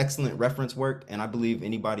it's excellent reference work, and I believe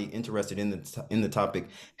anybody interested in the topic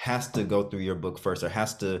has to go through your book first, or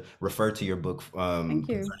has to refer to your book Thank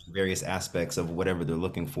you. concerning various aspects of whatever they're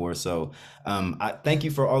looking for. So, I thank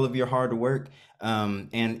you for all of your hard work. And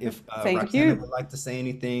if Thank Roxana you. would like to say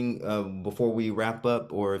anything before we wrap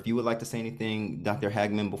up, or if you would like to say anything, Dr.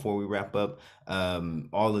 Hagman, before we wrap up,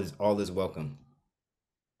 all is welcome.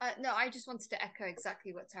 No, I just wanted to echo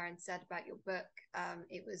exactly what Terron said about your book.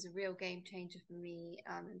 It was a real game changer for me,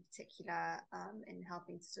 in particular, in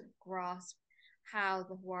helping to sort of grasp how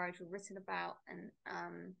the Hawari were written about, and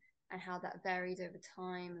how that varied over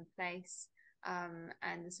time and place,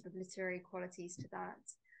 and the sort of literary qualities to that,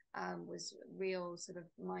 was real sort of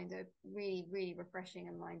really, really refreshing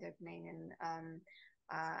and mind opening,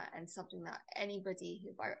 and something that anybody who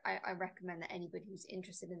I recommend that anybody who's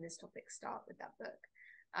interested in this topic start with that book.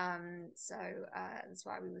 So that's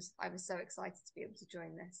why I was so excited to be able to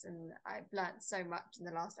join this, and I've learned so much in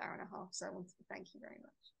the last hour and a half. So I wanted to thank you very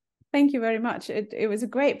much. Thank you very much. It was a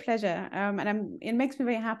great pleasure, and it makes me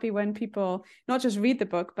very happy when people not just read the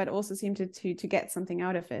book but also seem to get something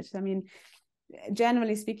out of it. I mean,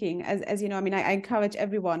 generally speaking, as you know, I mean, I encourage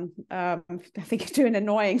everyone, I think to an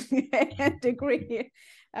annoying degree,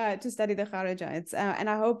 to study the Kharijites, and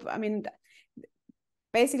I hope, I mean,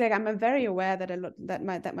 basically, like, I'm very aware that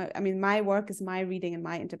I mean, my work is my reading and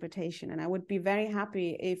my interpretation, and I would be very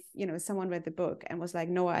happy if, you know, someone read the book and was like,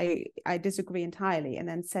 no, I disagree entirely, and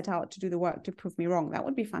then set out to do the work to prove me wrong. That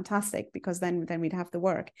would be fantastic, because then we'd have the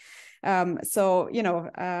work. So, you know,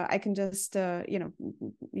 I can just and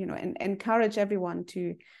encourage everyone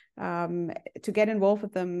to get involved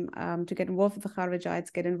with them, to get involved with the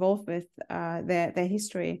Kharijites, get involved with their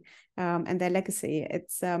history, and their legacy.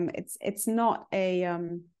 It's not a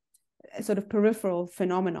sort of peripheral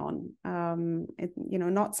phenomenon.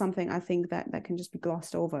 Not something I think that can just be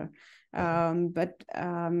glossed over. But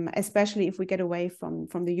especially if we get away from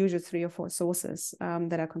the usual 3 or 4 sources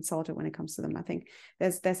that are consulted when it comes to them, I think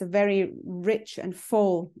there's a very rich and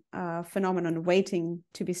full phenomenon waiting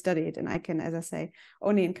to be studied, and I can, as I say,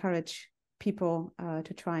 only encourage people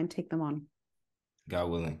to try and take them on. God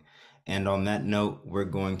willing. And on that note, we're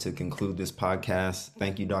going to conclude this podcast.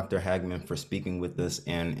 Thank you, Dr. Hagman, for speaking with us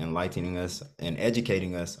and enlightening us and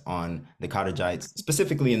educating us on the Kharijites,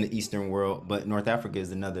 specifically in the Eastern world, but North Africa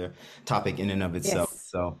is another topic in and of itself. Yes,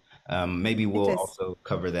 So maybe it we'll is. also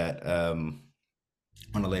cover that on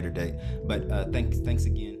a later date. But thanks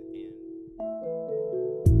again.